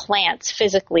take plants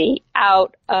physically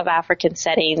out of African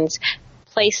settings,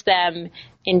 place them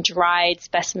in dried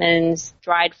specimens,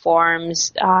 dried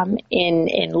forms,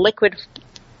 in liquid,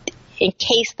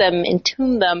 encase them,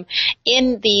 entomb them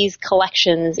in these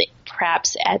collections,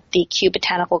 perhaps at the Kew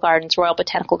Botanical Gardens, Royal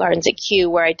Botanical Gardens at Kew,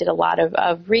 where I did a lot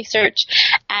of research.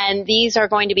 And these are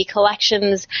going to be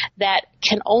collections that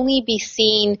can only be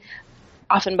seen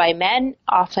often by men,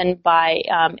 often by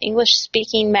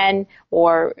English-speaking men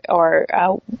or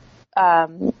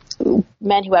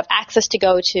men who have access to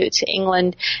go to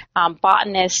England,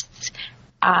 botanists,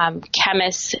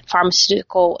 chemists,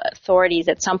 pharmaceutical authorities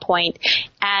at some point.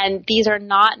 And these are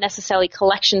not necessarily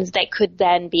collections that could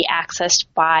then be accessed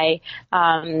by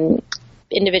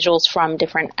individuals from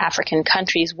different African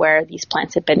countries where these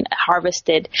plants have been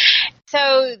harvested.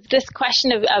 So this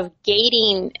question of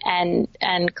gating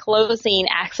and closing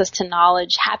access to knowledge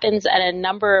happens at a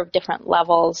number of different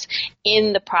levels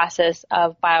in the process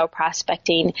of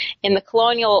bioprospecting. In the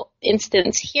colonial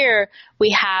instance here, we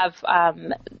have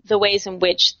the ways in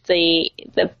which the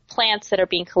plants that are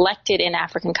being collected in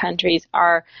African countries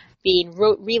are being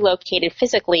relocated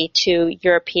physically to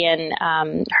European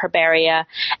herbaria,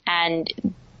 and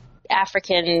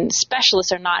African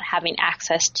specialists are not having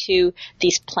access to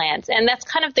these plants. And that's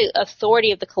kind of the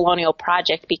authority of the colonial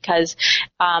project, because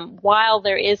while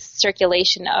there is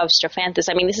circulation of Strophanthus,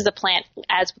 I mean, this is a plant,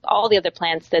 as with all the other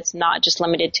plants, that's not just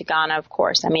limited to Ghana, of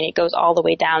course. I mean, it goes all the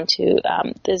way down to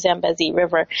the Zambezi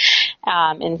River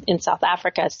in South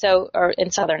Africa, or in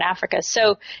Southern Africa.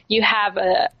 So you have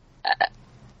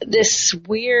this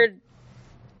weird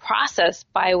process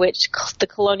by which the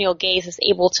colonial gaze is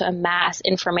able to amass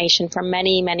information from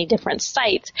many, many different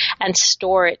sites and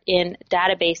store it in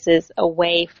databases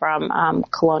away from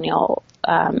colonial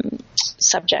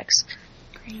subjects.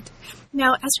 Great.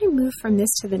 Now, as we move from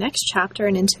this to the next chapter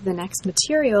and into the next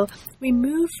material, we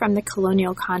move from the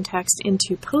colonial context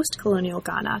into post-colonial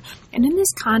Ghana. And in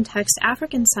this context,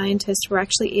 African scientists were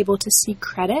actually able to seek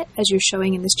credit, as you're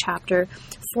showing in this chapter,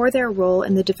 for their role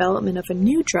in the development of a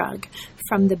new drug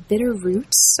from the bitter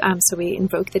roots. So we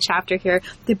invoke the chapter here,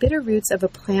 the bitter roots of a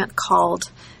plant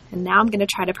called, and now I'm going to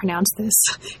try to pronounce this,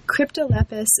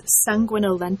 Cryptolepis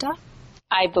sanguinolenta.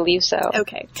 I believe so.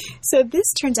 Okay. So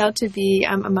this turns out to be,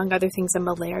 among other things, a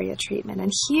malaria treatment. And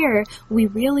here we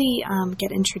really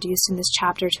get introduced in this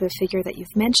chapter to a figure that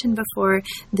you've mentioned before.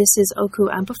 This is Oku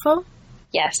Ampofo.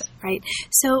 Yes. Right.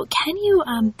 So can you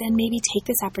then maybe take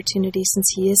this opportunity,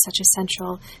 since he is such a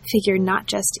central figure, not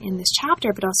just in this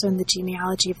chapter, but also in the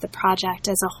genealogy of the project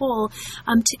as a whole,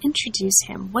 to introduce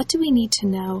him? What do we need to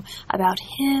know about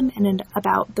him and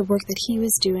about the work that he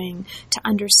was doing to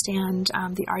understand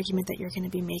the argument that you're going to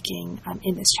be making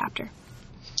in this chapter?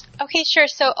 Okay, sure.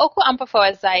 So Oku Ampofo,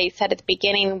 as I said at the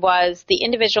beginning, was the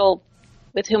individual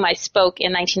with whom I spoke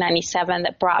in 1997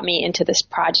 that brought me into this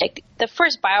project, the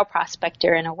first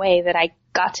bioprospector in a way that I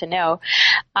got to know.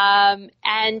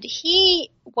 And he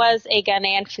was a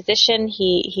Ghanaian physician.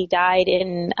 He died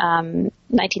in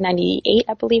 1998,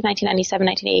 I believe, 1997,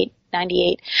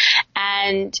 1998,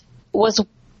 and was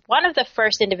one of the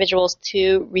first individuals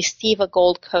to receive a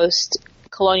Gold Coast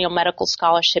colonial medical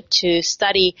scholarship to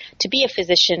study to be a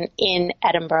physician in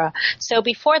Edinburgh. So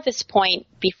before this point,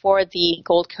 before the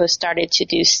Gold Coast started to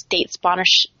do state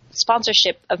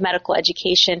sponsorship of medical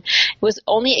education, it was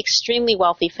only extremely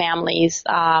wealthy families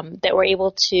that were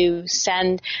able to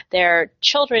send their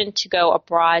children to go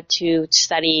abroad to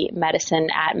study medicine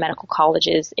at medical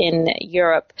colleges in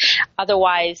Europe.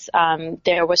 Otherwise,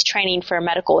 there was training for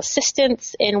medical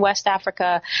assistants in West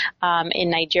Africa, in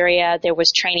Nigeria. There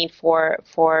was training for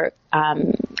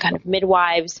kind of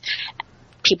midwives,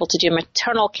 people to do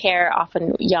maternal care,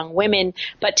 often young women,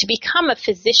 but to become a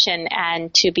physician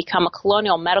and to become a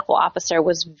colonial medical officer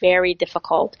was very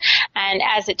difficult. And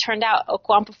as it turned out,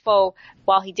 Oku Ampofo,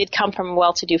 while he did come from a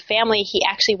well-to-do family, he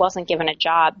actually wasn't given a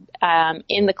job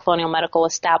in the colonial medical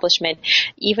establishment.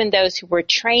 Even those who were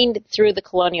trained through the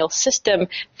colonial system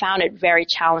found it very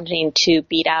challenging to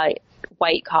beat out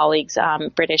white colleagues,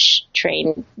 white British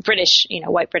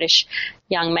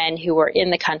young men who were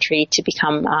in the country to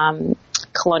become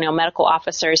colonial medical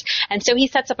officers. And so he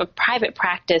sets up a private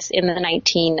practice in the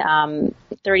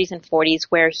 1930s and 40s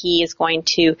where he is going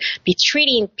to be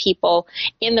treating people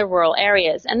in the rural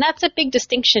areas. And that's a big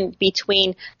distinction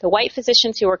between the white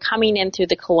physicians who were coming in through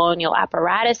the colonial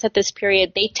apparatus at this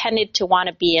period. They tended to want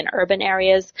to be in urban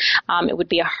areas. It would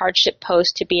be a hardship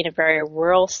post to be in a very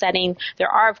rural setting. There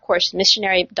are, of course,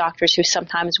 missionary doctors who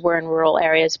sometimes were in rural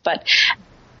areas, but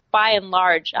by and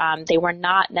large, they were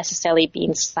not necessarily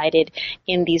being cited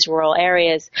in these rural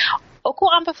areas. Oku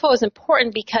Ampofo is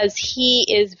important because he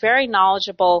is very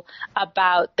knowledgeable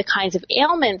about the kinds of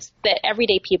ailments that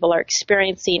everyday people are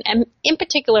experiencing, and in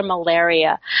particular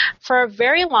malaria. For a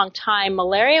very long time,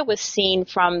 malaria was seen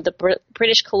from the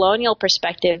British colonial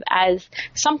perspective as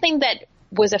something that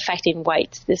was affecting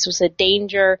whites. This was a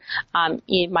danger.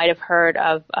 You might have heard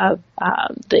of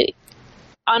the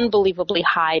unbelievably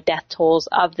high death tolls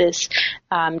of this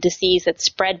disease that's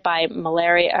spread by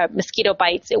malaria, mosquito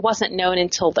bites. It wasn't known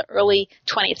until the early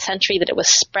 20th century that it was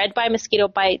spread by mosquito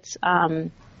bites.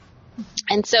 And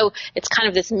so it's kind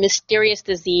of this mysterious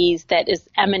disease that is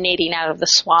emanating out of the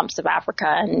swamps of Africa.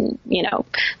 And,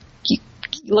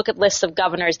 you look at lists of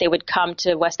governors, they would come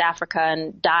to West Africa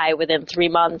and die within 3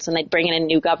 months, and they'd bring in a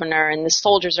new governor, and the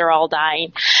soldiers are all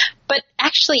dying. But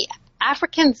actually,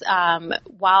 Africans,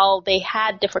 while they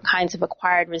had different kinds of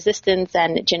acquired resistance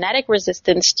and genetic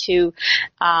resistance to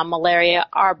malaria,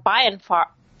 are by and far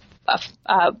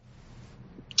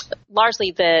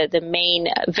largely the main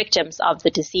victims of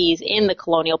the disease in the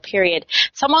colonial period.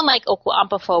 Someone like Oku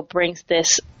Ampofo brings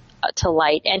this to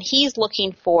light, and he's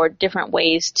looking for different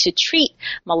ways to treat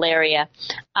malaria.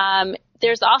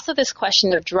 There's also this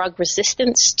question of drug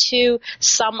resistance to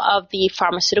some of the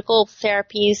pharmaceutical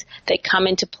therapies that come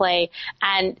into play.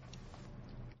 And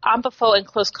Ampofo, in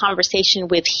close conversation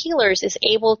with healers, is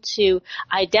able to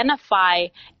identify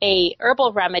a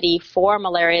herbal remedy for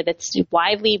malaria that's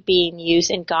widely being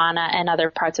used in Ghana and other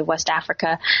parts of West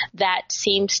Africa that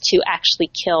seems to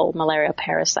actually kill malaria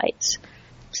parasites.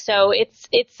 So it's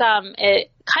a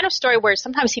kind of story where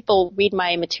sometimes people read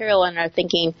my material and are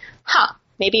thinking,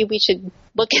 maybe we should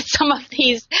look at some of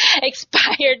these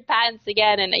expired patents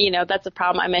again. And, that's a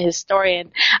problem. I'm a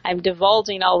historian. I'm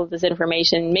divulging all of this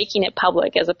information, making it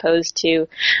public as opposed to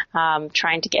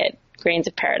trying to get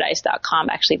grainsofparadise.com.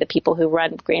 Actually, the people who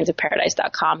run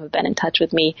grainsofparadise.com have been in touch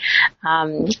with me,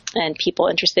 and people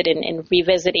interested in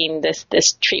revisiting this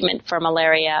treatment for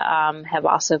malaria have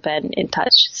also been in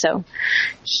touch. So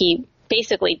he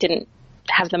basically didn't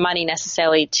have the money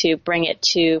necessarily to bring it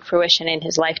to fruition in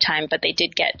his lifetime, but they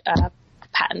did get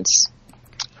patents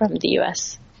from the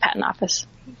U.S. Patent Office.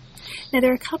 Now,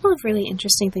 there are a couple of really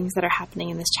interesting things that are happening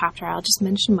in this chapter. I'll just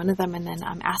mention one of them and then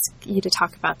ask you to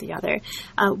talk about the other.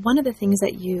 One of the things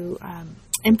that you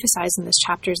emphasize in this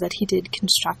chapter is that he did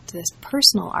construct this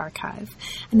personal archive,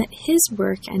 and that his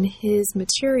work and his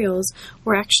materials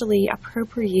were actually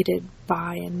appropriated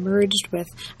by and merged with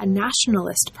a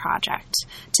nationalist project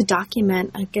to document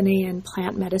a Ghanaian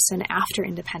plant medicine after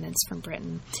independence from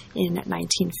Britain in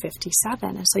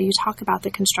 1957. And so you talk about the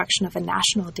construction of a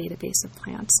national database of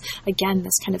plants. Again,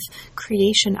 this kind of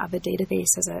creation of a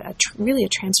database as really a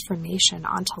transformation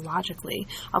ontologically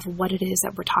of what it is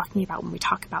that we're talking about when we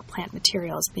talk about plant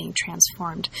materials being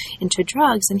transformed into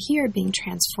drugs, and here being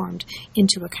transformed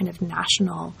into a kind of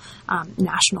national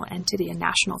entity, a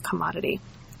national commodity.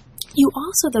 You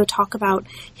also, though, talk about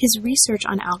his research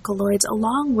on alkaloids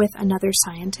along with another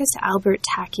scientist, Albert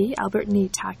Nii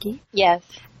Taki. Yes.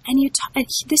 And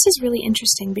this is really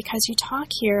interesting because you talk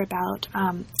here about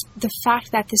the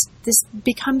fact that this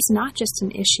becomes not just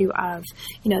an issue of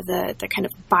the kind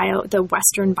of the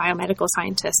Western biomedical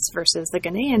scientists versus the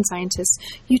Ghanaian scientists.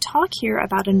 You talk here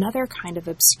about another kind of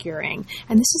obscuring,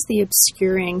 and this is the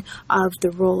obscuring of the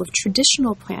role of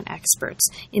traditional plant experts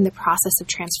in the process of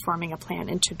transforming a plant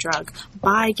into drug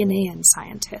by Ghanaian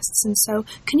scientists. And so,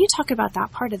 can you talk about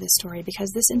that part of the story,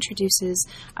 because this introduces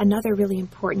another really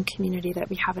important community that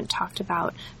we haven't talked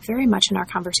about very much in our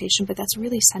conversation, but that's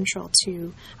really central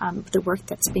to the work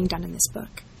that's being done in this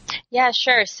book. Yeah,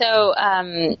 sure. So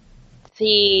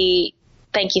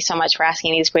thank you so much for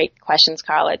asking these great questions,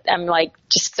 Carl. I'm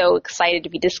just so excited to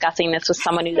be discussing this with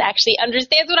someone who actually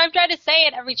understands what I'm trying to say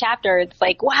in every chapter. It's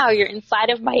like, wow, you're inside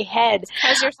of my head.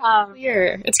 Because you're so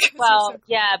clear.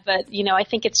 Yeah, but I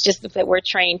think it's just that we're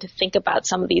trained to think about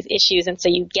some of these issues, and so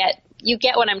you get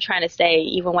what I'm trying to say,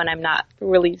 even when I'm not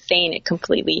really saying it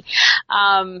completely.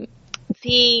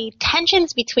 The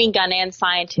tensions between Ghanaian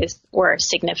scientists were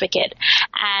significant,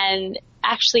 and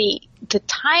actually the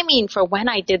timing for when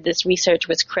I did this research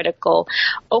was critical.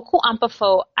 Oku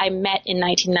Ampofo I met in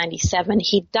 1997.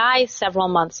 He dies several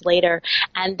months later,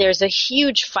 and there's a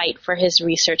huge fight for his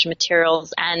research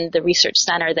materials and the research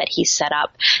center that he set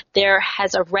up. There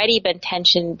has already been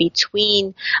tension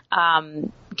between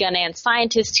Ghanaian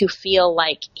scientists who feel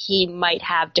like he might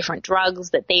have different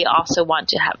drugs that they also want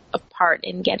to have a part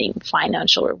in getting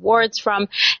financial rewards from.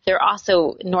 There are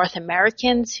also North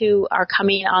Americans who are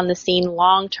coming on the scene,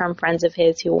 long-term friends of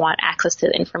his who want access to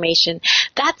the information.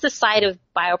 That's the side of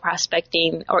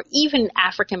bioprospecting, or even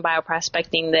African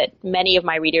bioprospecting, that many of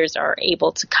my readers are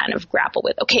able to kind of grapple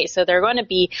with. Okay, so there are going to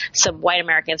be some white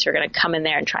Americans who are going to come in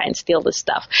there and try and steal this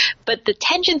stuff. But the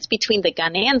tensions between the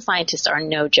Ghanaian scientists are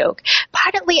no joke.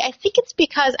 Partly, I think it's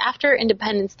because after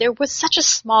independence, there was such a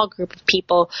small group of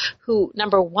people who,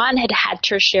 number one, had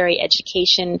tertiary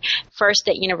education, first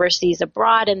at universities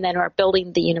abroad, and then are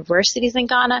building the universities in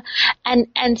Ghana.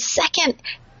 And second,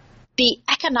 the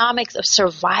economics of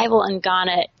survival in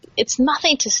Ghana, it's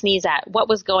nothing to sneeze at. What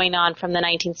was going on from the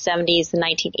 1970s, the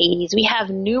 1980s. We have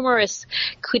numerous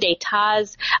coups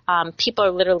d'etats. People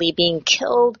are literally being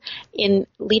killed in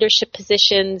leadership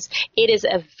positions. It is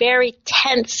a very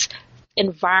tense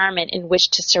environment in which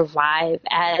to survive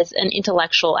as an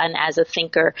intellectual and as a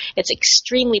thinker. It's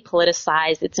extremely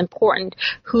politicized. It's important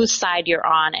whose side you're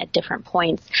on at different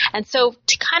points. And so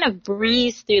to kind of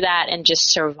breeze through that and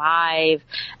just survive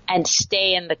and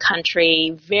stay in the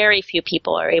country, very few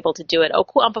people are able to do it.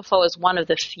 Oku Ampofo is one of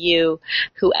the few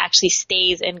who actually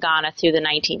stays in Ghana through the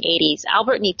 1980s.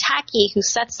 Albert Nitaki, who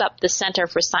sets up the Center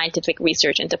for Scientific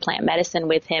Research into Plant Medicine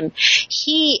with him,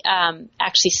 he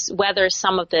actually weathers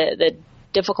some of the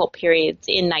difficult periods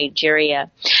in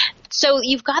Nigeria. So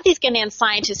you've got these Ghanaian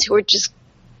scientists who are just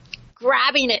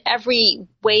grabbing at every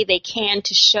way they can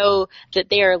to show that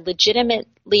they are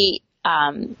legitimately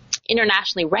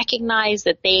internationally recognized,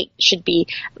 that they should be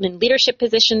in leadership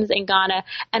positions in Ghana.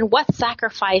 And what's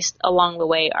sacrificed along the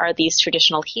way are these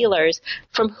traditional healers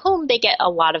from whom they get a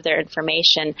lot of their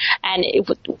information. And it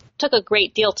took a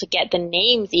great deal to get the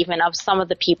names even of some of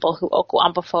the people who Oku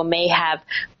Ampofo may have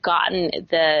gotten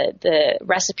the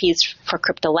recipes for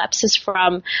cryptolepsis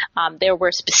from. There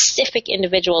were specific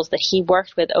individuals that he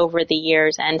worked with over the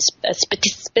years, and a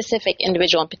specific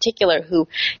individual in particular who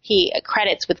he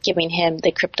credits with giving him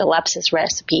the cryptolepsis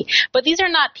recipe. But these are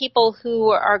not people who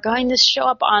are going to show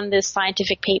up on this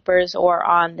scientific papers or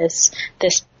on this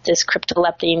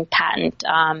cryptoleptine patent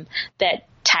that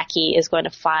Taki is going to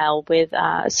file with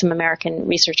some American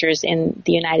researchers in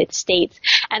the United States.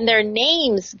 And their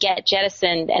names get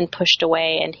jettisoned and pushed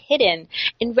away and hidden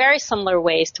in very similar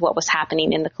ways to what was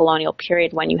happening in the colonial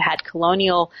period, when you had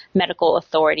colonial medical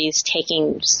authorities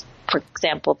taking, for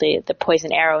example, the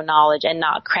poison arrow knowledge and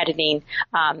not crediting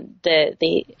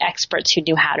the experts who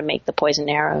knew how to make the poison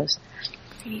arrows.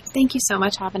 Great. Thank you so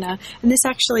much, Avana. And this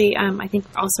actually, I think,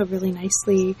 also really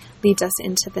nicely leads us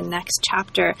into the next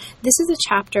chapter. This is a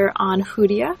chapter on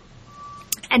Hoodia.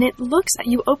 And it looks,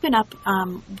 you open up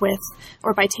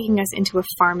by taking us into a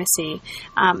pharmacy,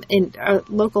 in a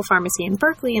local pharmacy in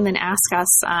Berkeley, and then ask us,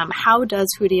 how does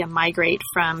Hoodia migrate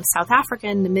from South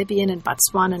African, Namibian, and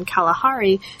Botswana and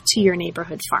Kalahari to your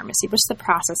neighborhood pharmacy? What's the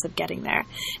process of getting there?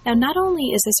 Now, not only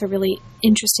is this a really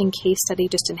interesting case study,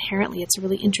 just inherently, it's a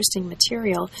really interesting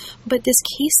material, but this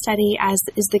case study, as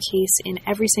is the case in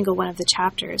every single one of the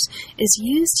chapters, is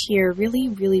used here really,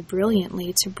 really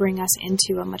brilliantly to bring us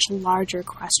into a much larger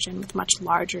question with much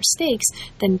larger stakes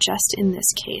than just in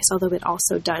this case, although it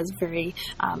also does very,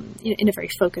 in a very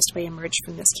focused way, emerge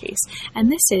from this case.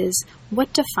 And this is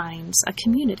what defines a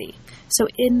community. So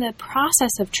in the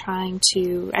process of trying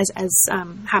to, as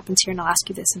happens here, and I'll ask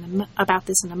you this about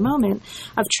this in a moment,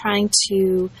 of trying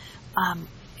to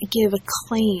give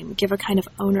a kind of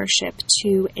ownership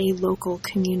to a local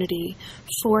community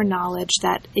for knowledge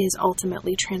that is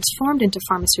ultimately transformed into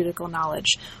pharmaceutical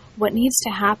knowledge. What needs to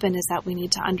happen is that we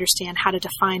need to understand how to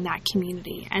define that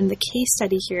community. And the case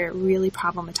study here really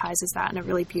problematizes that in a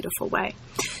really beautiful way.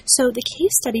 So the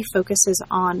case study focuses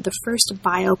on the first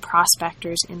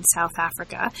bioprospectors in South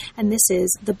Africa, and this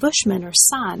is the Bushmen or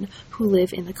San who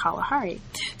live in the Kalahari.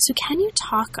 So can you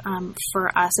talk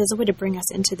for us, as a way to bring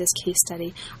us into this case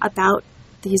study, about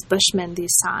these Bushmen,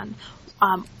 these San?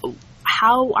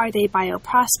 How are they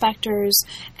bioprospectors,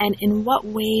 and in what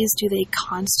ways do they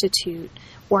constitute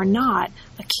or not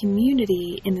a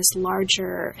community in this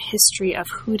larger history of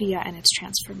Hoodia and its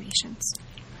transformations?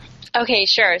 Okay,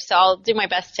 sure. So I'll do my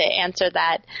best to answer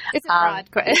that. It's a broad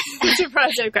it's a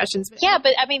broad set of questions. Yeah,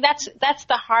 but I mean, that's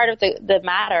the heart of the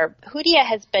matter. Hoodia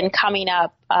has been coming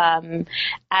up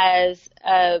as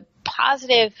a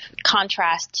positive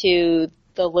contrast to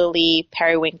the Lily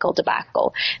periwinkle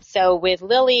debacle. So with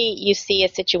Lily, you see a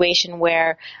situation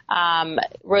where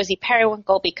rosy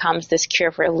periwinkle becomes this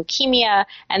cure for leukemia,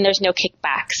 and there's no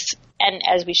kickbacks. And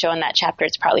as we show in that chapter,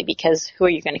 it's probably because who are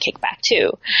you going to kick back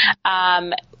to?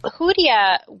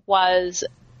 Hoodia was,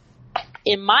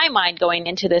 in my mind, going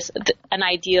into this, an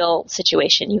ideal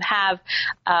situation. You have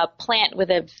a plant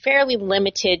with a fairly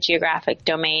limited geographic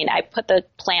domain. I put the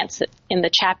plants in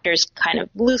the chapters kind of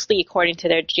loosely according to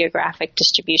their geographic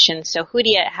distribution. So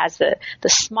Hoodia has the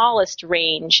smallest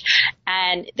range,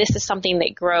 and this is something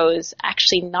that grows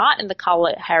actually not in the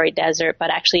Kalahari Desert, but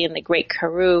actually in the Great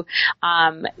Karoo,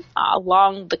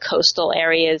 along the coastal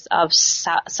areas of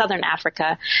southern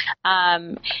Africa.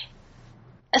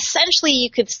 Essentially,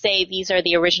 you could say these are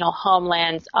the original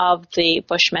homelands of the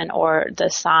Bushmen or the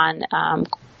San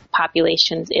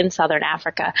populations in southern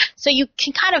Africa. So you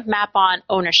can kind of map on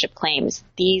ownership claims.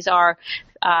 These are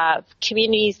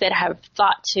communities that have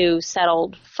thought to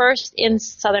settle first in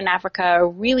southern Africa,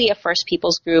 really a First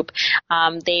Peoples group.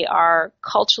 They are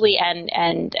culturally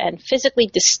and physically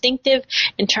distinctive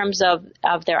in terms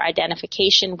of their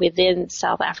identification within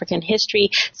South African history.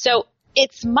 So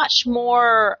it's much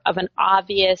more of an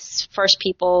obvious First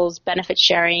Peoples benefit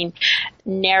sharing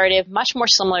narrative, much more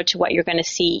similar to what you're going to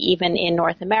see even in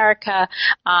North America.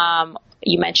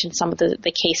 You mentioned some of the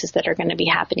cases that are going to be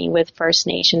happening with First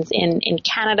Nations in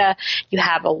Canada. You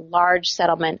have a large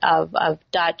settlement of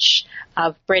Dutch,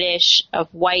 of British, of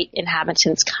white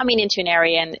inhabitants coming into an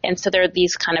area. And so there are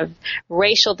these kind of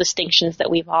racial distinctions that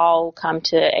we've all come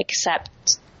to accept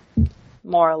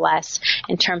more or less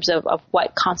in terms of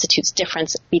what constitutes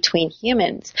difference between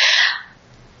humans.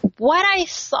 What I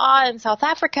saw in South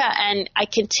Africa, and I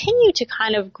continue to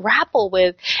kind of grapple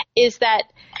with, is that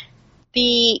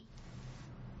the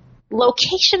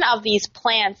location of these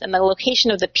plants and the location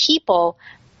of the people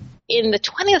in the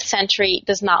 20th century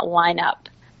does not line up.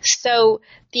 So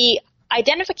the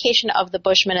identification of the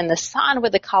Bushmen and the San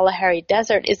with the Kalahari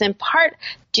Desert is in part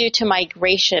due to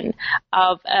migration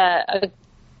of a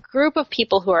group of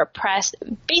people who are oppressed,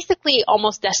 basically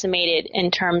almost decimated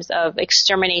in terms of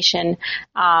extermination,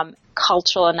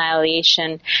 cultural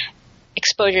annihilation,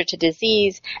 exposure to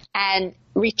disease, and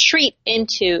retreat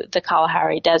into the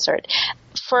Kalahari Desert.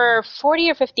 For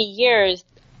 40 or 50 years,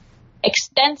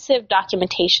 extensive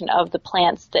documentation of the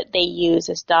plants that they use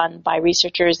is done by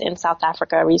researchers in South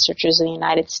Africa, researchers in the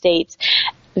United States.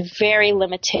 Very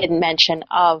limited mention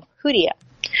of Hoodia.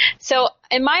 So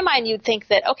in my mind, you'd think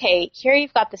that, okay, here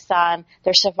you've got the San,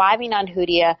 they're surviving on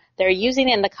Hoodia, they're using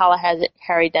it in the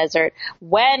Kalahari Desert.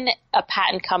 When a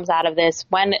patent comes out of this,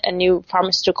 when a new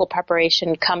pharmaceutical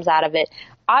preparation comes out of it,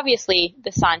 obviously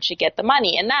the San should get the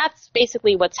money. And that's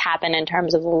basically what's happened in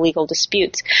terms of the legal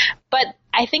disputes. But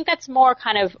I think that's more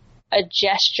kind of a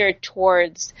gesture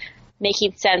towards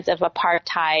making sense of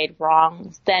apartheid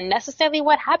wrongs than necessarily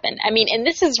what happened. I mean, and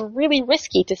this is really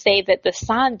risky to say that the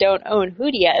San don't own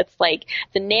Hoodia. It's like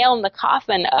the nail in the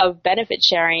coffin of benefit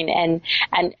sharing and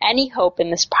any hope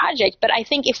in this project. But I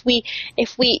think if we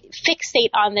fixate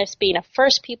on this being a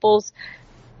First Peoples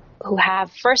who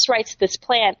have first rights to this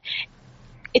plant,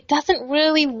 it doesn't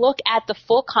really look at the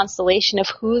full constellation of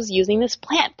who's using this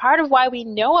plant. Part of why we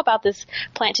know about this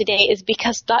plant today is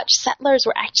because Dutch settlers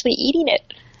were actually eating it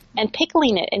and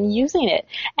pickling it and using it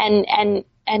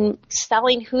and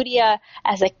selling Hoodia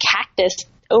as a cactus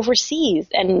overseas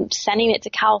and sending it to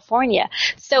California.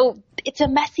 So it's a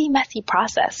messy, messy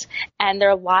process, and there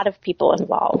are a lot of people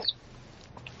involved.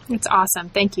 It's awesome.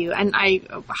 Thank you. And I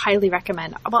highly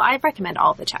recommend, I recommend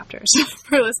all the chapters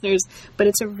for listeners, but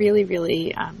it's a really,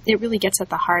 really, it really gets at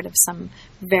the heart of some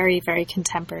very, very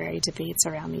contemporary debates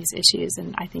around these issues,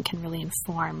 and I think can really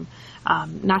inform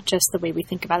not just the way we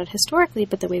think about it historically,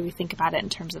 but the way we think about it in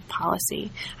terms of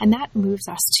policy. And that moves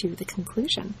us to the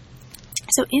conclusion.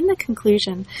 So in the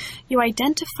conclusion, you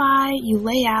identify, you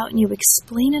lay out, and you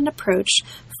explain an approach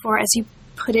for, as you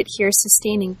put it here,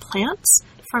 sustaining plants,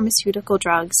 pharmaceutical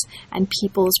drugs, and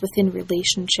peoples within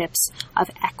relationships of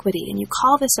equity. And you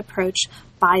call this approach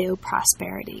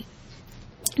bioprosperity.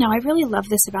 Now, I really love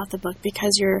this about the book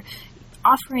because you're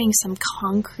offering some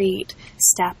concrete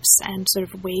steps and sort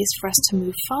of ways for us to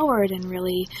move forward and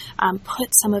really put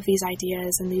some of these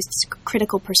ideas and these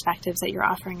critical perspectives that you're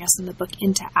offering us in the book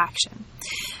into action.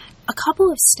 A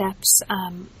couple of steps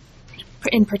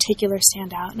in particular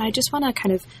stand out, and I just want to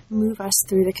kind of move us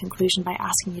through the conclusion by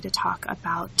asking you to talk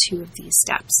about two of these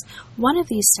steps. One of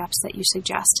these steps that you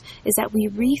suggest is that we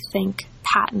rethink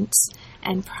patents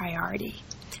and priority.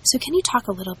 So can you talk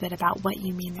a little bit about what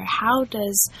you mean there?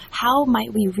 How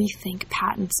might we rethink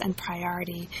patents and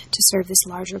priority to serve this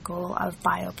larger goal of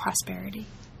bioprosperity?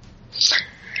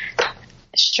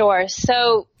 Sure.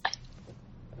 So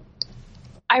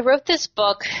I wrote this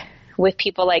book with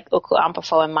people like Oku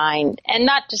Ampofo in mind, and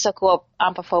not just Oku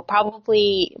Ampofo,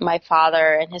 probably my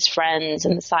father and his friends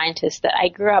and the scientists that I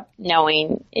grew up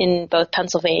knowing in both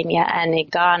Pennsylvania and in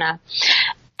Ghana.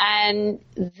 And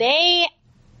they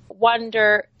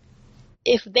wonder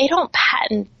if they don't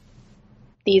patent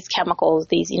these chemicals,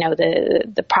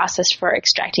 the process for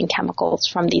extracting chemicals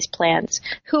from these plants,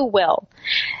 who will?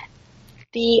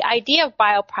 The idea of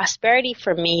bioprosperity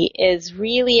for me is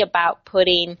really about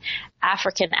putting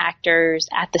African actors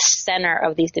at the center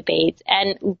of these debates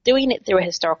and doing it through a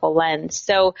historical lens.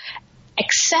 So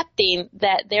accepting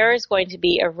that there is going to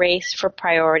be a race for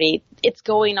priority. It's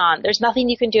going on. There's nothing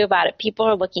you can do about it. People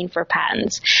are looking for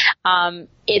patents.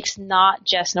 It's not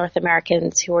just North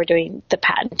Americans who are doing the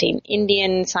patenting.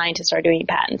 Indian scientists are doing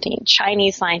patenting.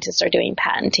 Chinese scientists are doing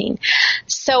patenting.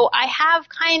 So I have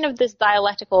kind of this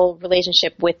dialectical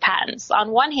relationship with patents.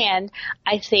 On one hand,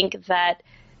 I think that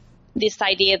this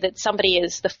idea that somebody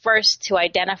is the first to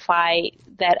identify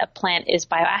that a plant is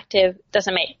bioactive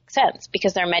doesn't make sense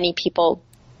because there are many people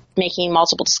making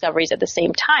multiple discoveries at the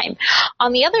same time.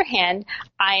 On the other hand,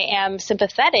 I am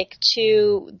sympathetic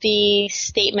to the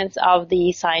statements of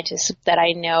the scientists that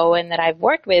I know and that I've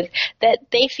worked with that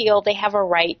they feel they have a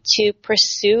right to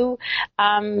pursue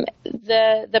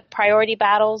the priority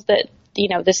battles that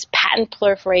this patent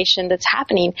proliferation that's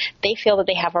happening. They feel that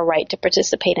they have a right to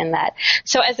participate in that.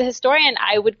 So as a historian,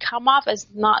 I would come off as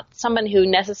not someone who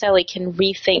necessarily can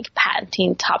rethink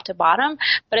patenting top to bottom,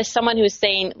 but as someone who's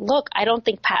saying, look, I don't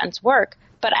think patents work.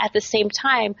 But at the same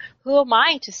time, who am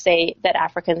I to say that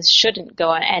Africans shouldn't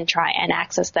go and try and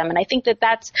access them? And I think that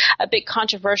that's a bit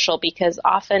controversial because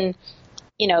often,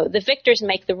 the victors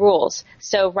make the rules.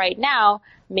 So right now,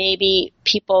 maybe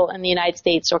people in the United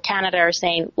States or Canada are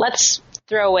saying, let's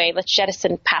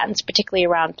jettison patents, particularly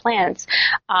around plants.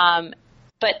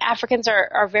 But Africans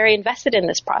are very invested in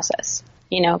this process.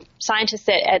 Scientists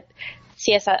at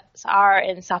CSIR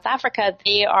in South Africa,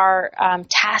 they are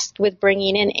tasked with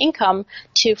bringing in income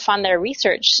to fund their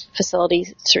research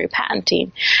facilities through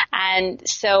patenting. And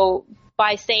so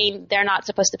by saying they're not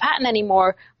supposed to patent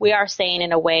anymore, we are saying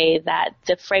in a way that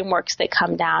the frameworks that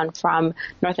come down from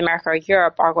North America or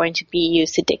Europe are going to be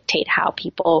used to dictate how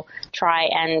people try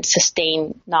and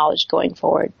sustain knowledge going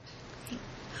forward.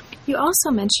 You also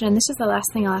mentioned, and this is the last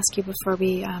thing I'll ask you before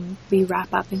we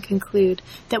wrap up and conclude,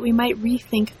 that we might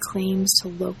rethink claims to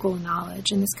local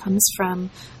knowledge, and this comes from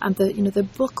the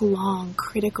book-long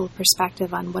critical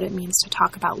perspective on what it means to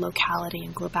talk about locality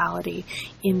and globality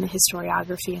in the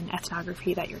historiography and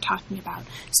ethnography that you're talking about.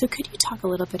 So could you talk a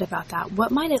little bit about that?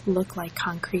 What might it look like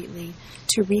concretely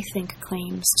to rethink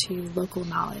claims to local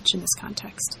knowledge in this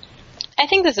context? I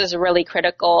think this is really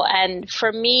critical, and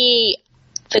for me,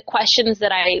 the questions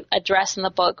that I address in the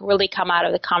book really come out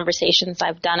of the conversations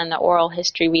I've done in the oral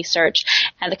history research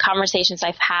and the conversations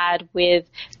I've had with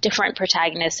different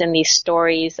protagonists in these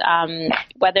stories,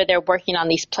 whether they're working on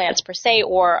these plants per se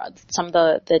or some of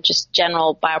the just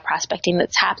general bioprospecting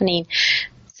that's happening.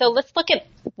 So let's look at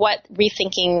what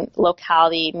rethinking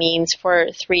locality means for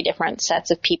three different sets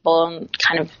of people and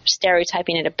kind of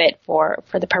stereotyping it a bit for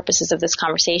the purposes of this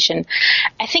conversation.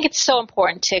 I think it's so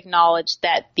important to acknowledge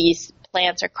that these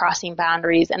plants are crossing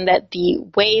boundaries and that the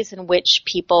ways in which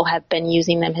people have been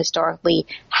using them historically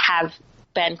have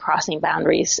been crossing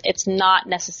boundaries. It's not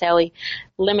necessarily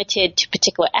limited to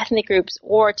particular ethnic groups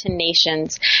or to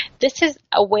nations. This is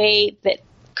a way that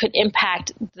could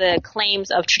impact the claims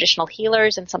of traditional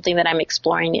healers and something that I'm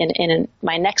exploring in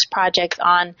my next project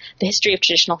on the history of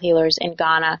traditional healers in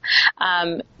Ghana.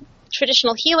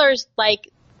 Traditional healers, like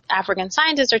African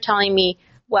scientists, are telling me,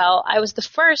 well, I was the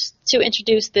first to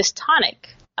introduce this tonic,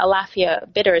 Alafia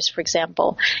bitters, for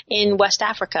example, in West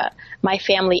Africa. My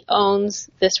family owns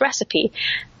this recipe.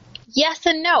 Yes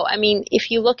and no. I mean,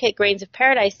 if you look at Grains of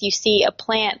Paradise, you see a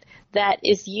plant that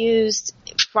is used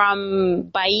from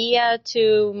Bahia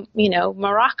to,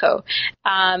 Morocco,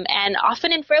 and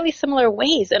often in fairly similar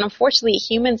ways. And unfortunately,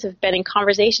 humans have been in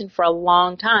conversation for a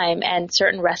long time, and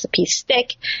certain recipes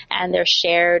stick, and they're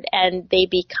shared, and they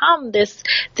become this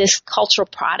cultural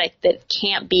product that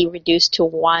can't be reduced to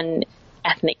one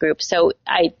ethnic group. So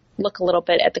I look a little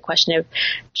bit at the question of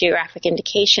geographic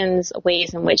indications,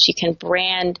 ways in which you can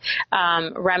brand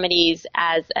remedies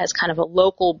as kind of a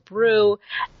local brew,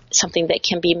 something that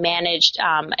can be managed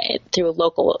through a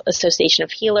local association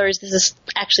of healers. This is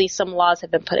actually, some laws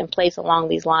have been put in place along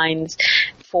these lines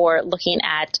for looking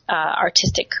at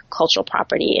artistic cultural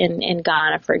property in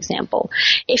Ghana, for example.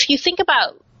 If you think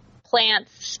about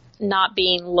plants not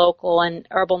being local and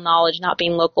herbal knowledge not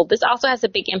being local, this also has a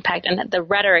big impact on the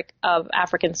rhetoric of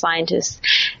African scientists.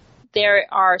 There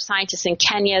are scientists in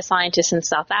Kenya, scientists in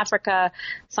South Africa,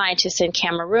 scientists in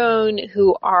Cameroon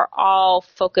who are all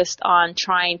focused on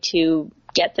trying to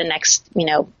get the next,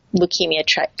 leukemia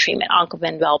treatment,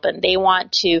 oncovinvelbin. They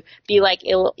want to be like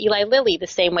Eli Lilly, the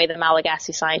same way the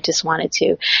Malagasy scientists wanted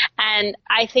to. And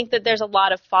I think that there's a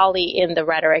lot of folly in the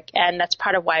rhetoric, and that's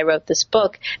part of why I wrote this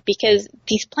book, because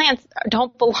these plants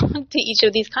don't belong to each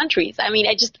of these countries. I mean,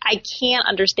 I can't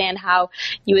understand how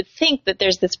you would think that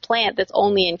there's this plant that's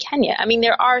only in Kenya. I mean,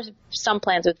 there are some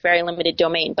plants with very limited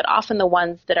domain, but often the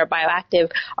ones that are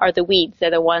bioactive are the weeds.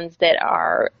 They're the ones that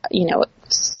are,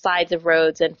 sides of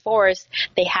roads and forests.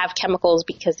 They have chemicals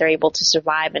because they're able to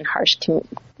survive in harsh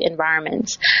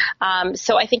environments.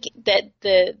 So I think that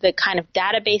the kind of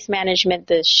database management,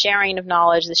 the sharing of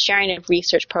knowledge, the sharing of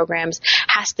research programs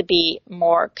has to be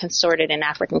more consorted in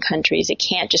African countries. It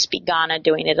can't just be Ghana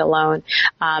doing it alone.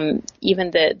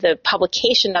 Even the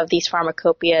publication of these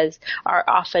pharmacopoeias are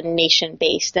often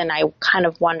nation-based, and I kind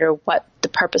of wonder what the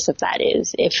purpose of that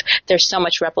is if there's so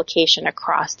much replication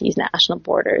across these national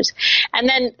borders. And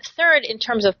then third, in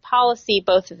terms of policy,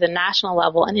 both at the national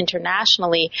level and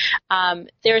internationally,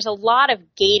 there's a lot of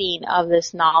gating of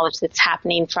this knowledge that's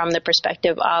happening from the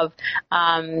perspective of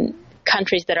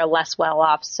countries that are less well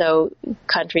off. So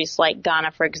countries like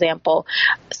Ghana, for example,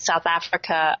 South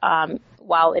Africa,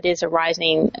 while it is a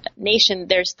rising nation,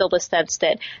 there's still the sense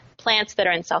that plants that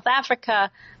are in South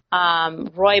Africa,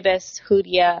 rooibos,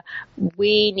 hoodia,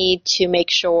 we need to make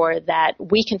sure that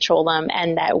we control them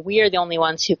and that we are the only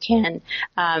ones who can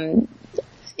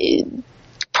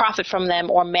profit from them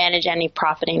or manage any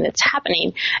profiting that's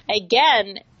happening.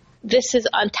 Again, this is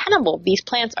untenable. These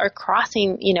plants are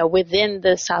crossing, within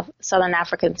the Southern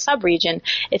African subregion.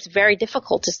 It's very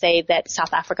difficult to say that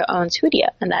South Africa owns hoodia,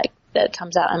 and that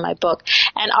comes out in my book.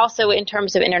 And also in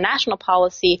terms of international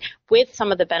policy, with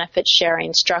some of the benefit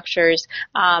sharing structures,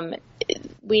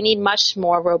 we need much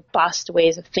more robust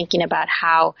ways of thinking about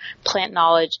how plant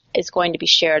knowledge is going to be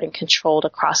shared and controlled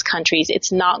across countries.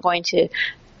 It's not going to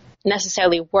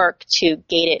necessarily work to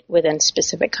gate it within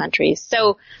specific countries.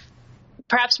 So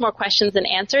perhaps more questions than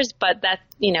answers, but that,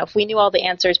 if we knew all the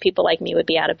answers, people like me would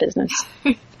be out of business.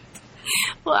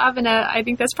 Well, Avina, I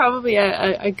think that's probably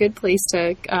a good place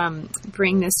to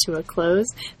bring this to a close.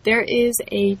 There is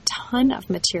a ton of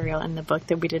material in the book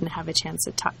that we didn't have a chance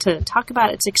to talk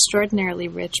about. It's extraordinarily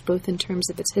rich, both in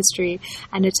terms of its history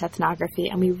and its ethnography,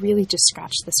 and we really just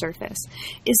scratched the surface.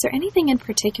 Is there anything in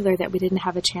particular that we didn't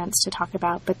have a chance to talk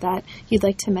about, but that you'd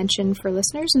like to mention for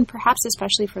listeners, and perhaps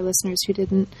especially for listeners who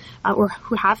didn't or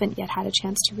who haven't yet had a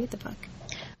chance to read the book?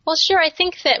 Well, sure. I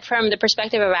think that from the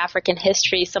perspective of African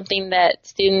history, something that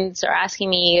students are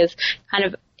asking me is kind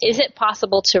of, is it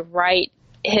possible to write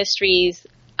histories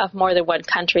of more than one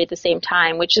country at the same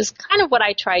time, which is kind of what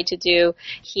I tried to do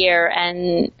here.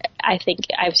 And I think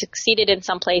I've succeeded in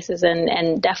some places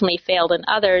and definitely failed in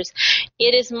others.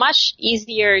 It is much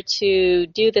easier to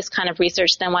do this kind of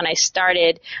research than when I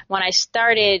started. When I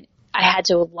started, I had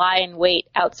to lie in wait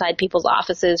outside people's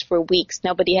offices for weeks.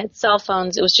 Nobody had cell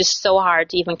phones. It was just so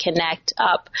hard to even connect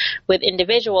up with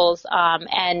individuals.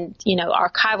 And,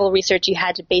 archival research, you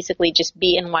had to basically just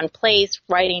be in one place,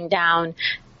 writing down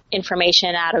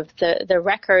information out of the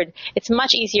record. It's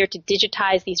much easier to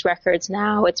digitize these records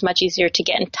now. It's much easier to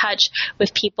get in touch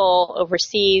with people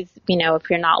overseas. If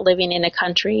you're not living in a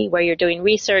country where you're doing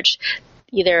research,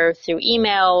 either through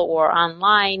email or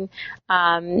online.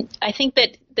 I think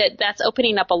that's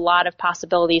opening up a lot of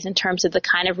possibilities in terms of the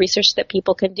kind of research that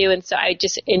people can do. And so I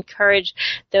just encourage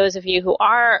those of you who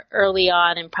are early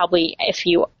on, and probably if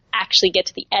you actually get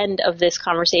to the end of this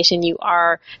conversation, you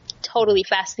are totally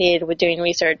fascinated with doing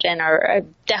research and are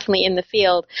definitely in the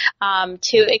field,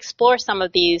 to explore some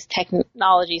of these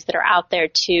technologies that are out there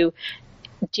to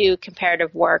do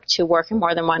comparative work, to work in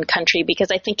more than one country, because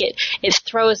I think it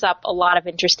throws up a lot of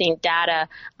interesting data.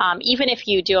 Even if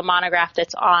you do a monograph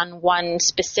that's on one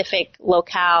specific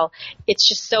locale, it's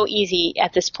just so easy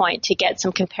at this point to get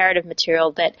some comparative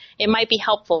material that it might be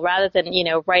helpful rather than,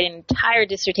 write an entire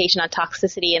dissertation on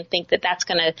toxicity and think that that's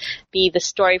going to be the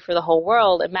story for the whole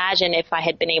world. Imagine if I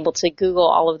had been able to Google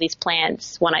all of these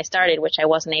plants when I started, which I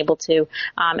wasn't able to,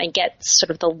 and get sort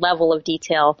of the level of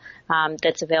detail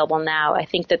that's available now. I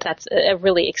think that that's a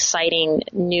really exciting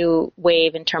new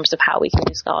wave in terms of how we can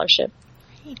do scholarship.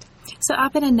 Great. So,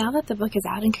 Abena, now that the book is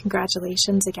out, and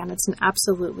congratulations again, it's an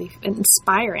absolutely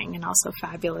inspiring and also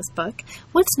fabulous book.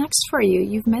 What's next for you?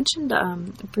 You've mentioned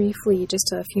briefly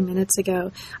just a few minutes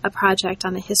ago a project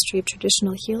on the history of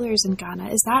traditional healers in Ghana.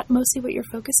 Is that mostly what you're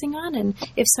focusing on? And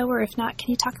if so, or if not, can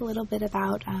you talk a little bit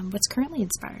about what's currently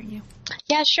inspiring you?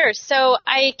 Yeah, sure. So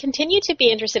I continue to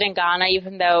be interested in Ghana,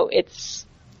 even though it's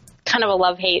kind of a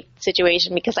love-hate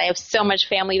situation because I have so much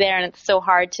family there and it's so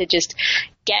hard to just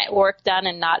get work done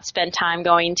and not spend time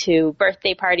going to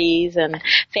birthday parties and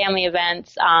family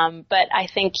events. But I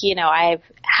think, I've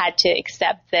had to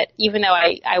accept that even though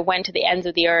I went to the ends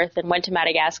of the earth and went to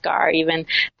Madagascar even,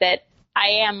 that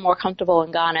I am more comfortable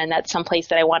in Ghana, and that's someplace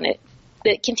that I want to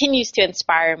that continues to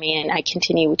inspire me, and I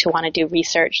continue to want to do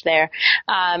research there.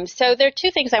 So there are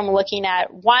two things I'm looking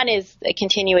at. One is a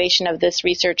continuation of this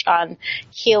research on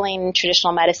healing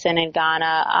traditional medicine in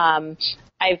Ghana.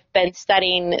 I've been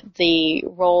studying the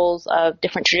roles of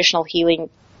different traditional healing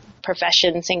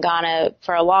professions in Ghana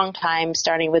for a long time,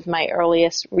 starting with my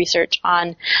earliest research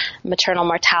on maternal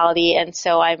mortality. And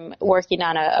so I'm working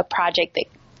on a project that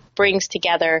brings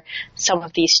together some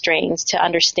of these strains to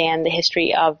understand the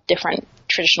history of different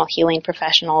traditional healing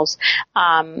professionals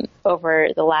over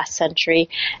the last century.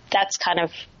 That's kind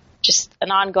of just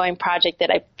an ongoing project that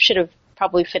I should have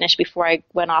probably finished before I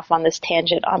went off on this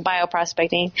tangent on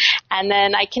bioprospecting. And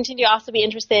then I continue to also be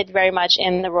interested very much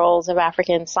in the roles of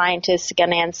African scientists,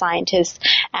 Ghanaian scientists,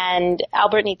 and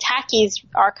Albert Nitaki's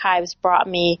archives brought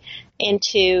me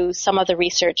into some of the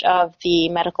research of the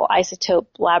medical isotope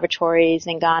laboratories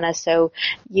in Ghana. So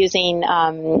using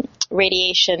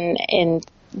radiation in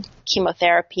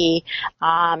chemotherapy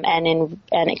and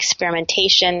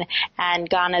experimentation, and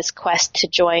Ghana's quest to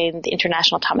join the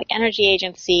International Atomic Energy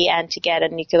Agency and to get a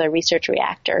nuclear research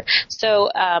reactor. So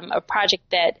a project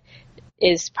that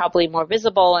is probably more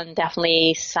visible and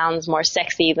definitely sounds more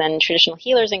sexy than traditional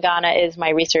healers in Ghana is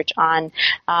my research on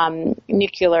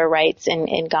nuclear rights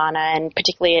in Ghana, and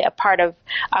particularly a part of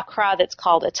Accra that's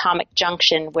called Atomic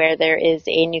Junction, where there is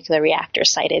a nuclear reactor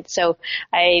sited. So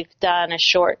I've done a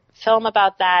short film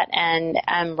about that, and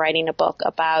I'm writing a book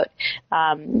about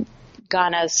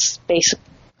Ghana's basic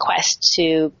quest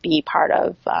to be part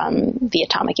of the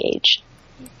atomic age.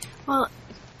 Well,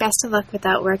 best of luck with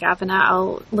that work, Abena.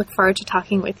 I'll look forward to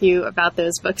talking with you about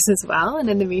those books as well. And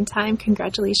in the meantime,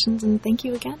 congratulations and thank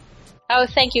you again. Oh,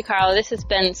 thank you, Carla. This has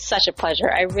been such a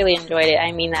pleasure. I really enjoyed it.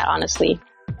 I mean that honestly.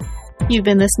 You've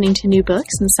been listening to New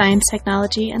Books in Science,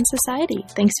 Technology, and Society.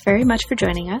 Thanks very much for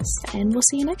joining us, and we'll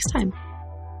see you next time.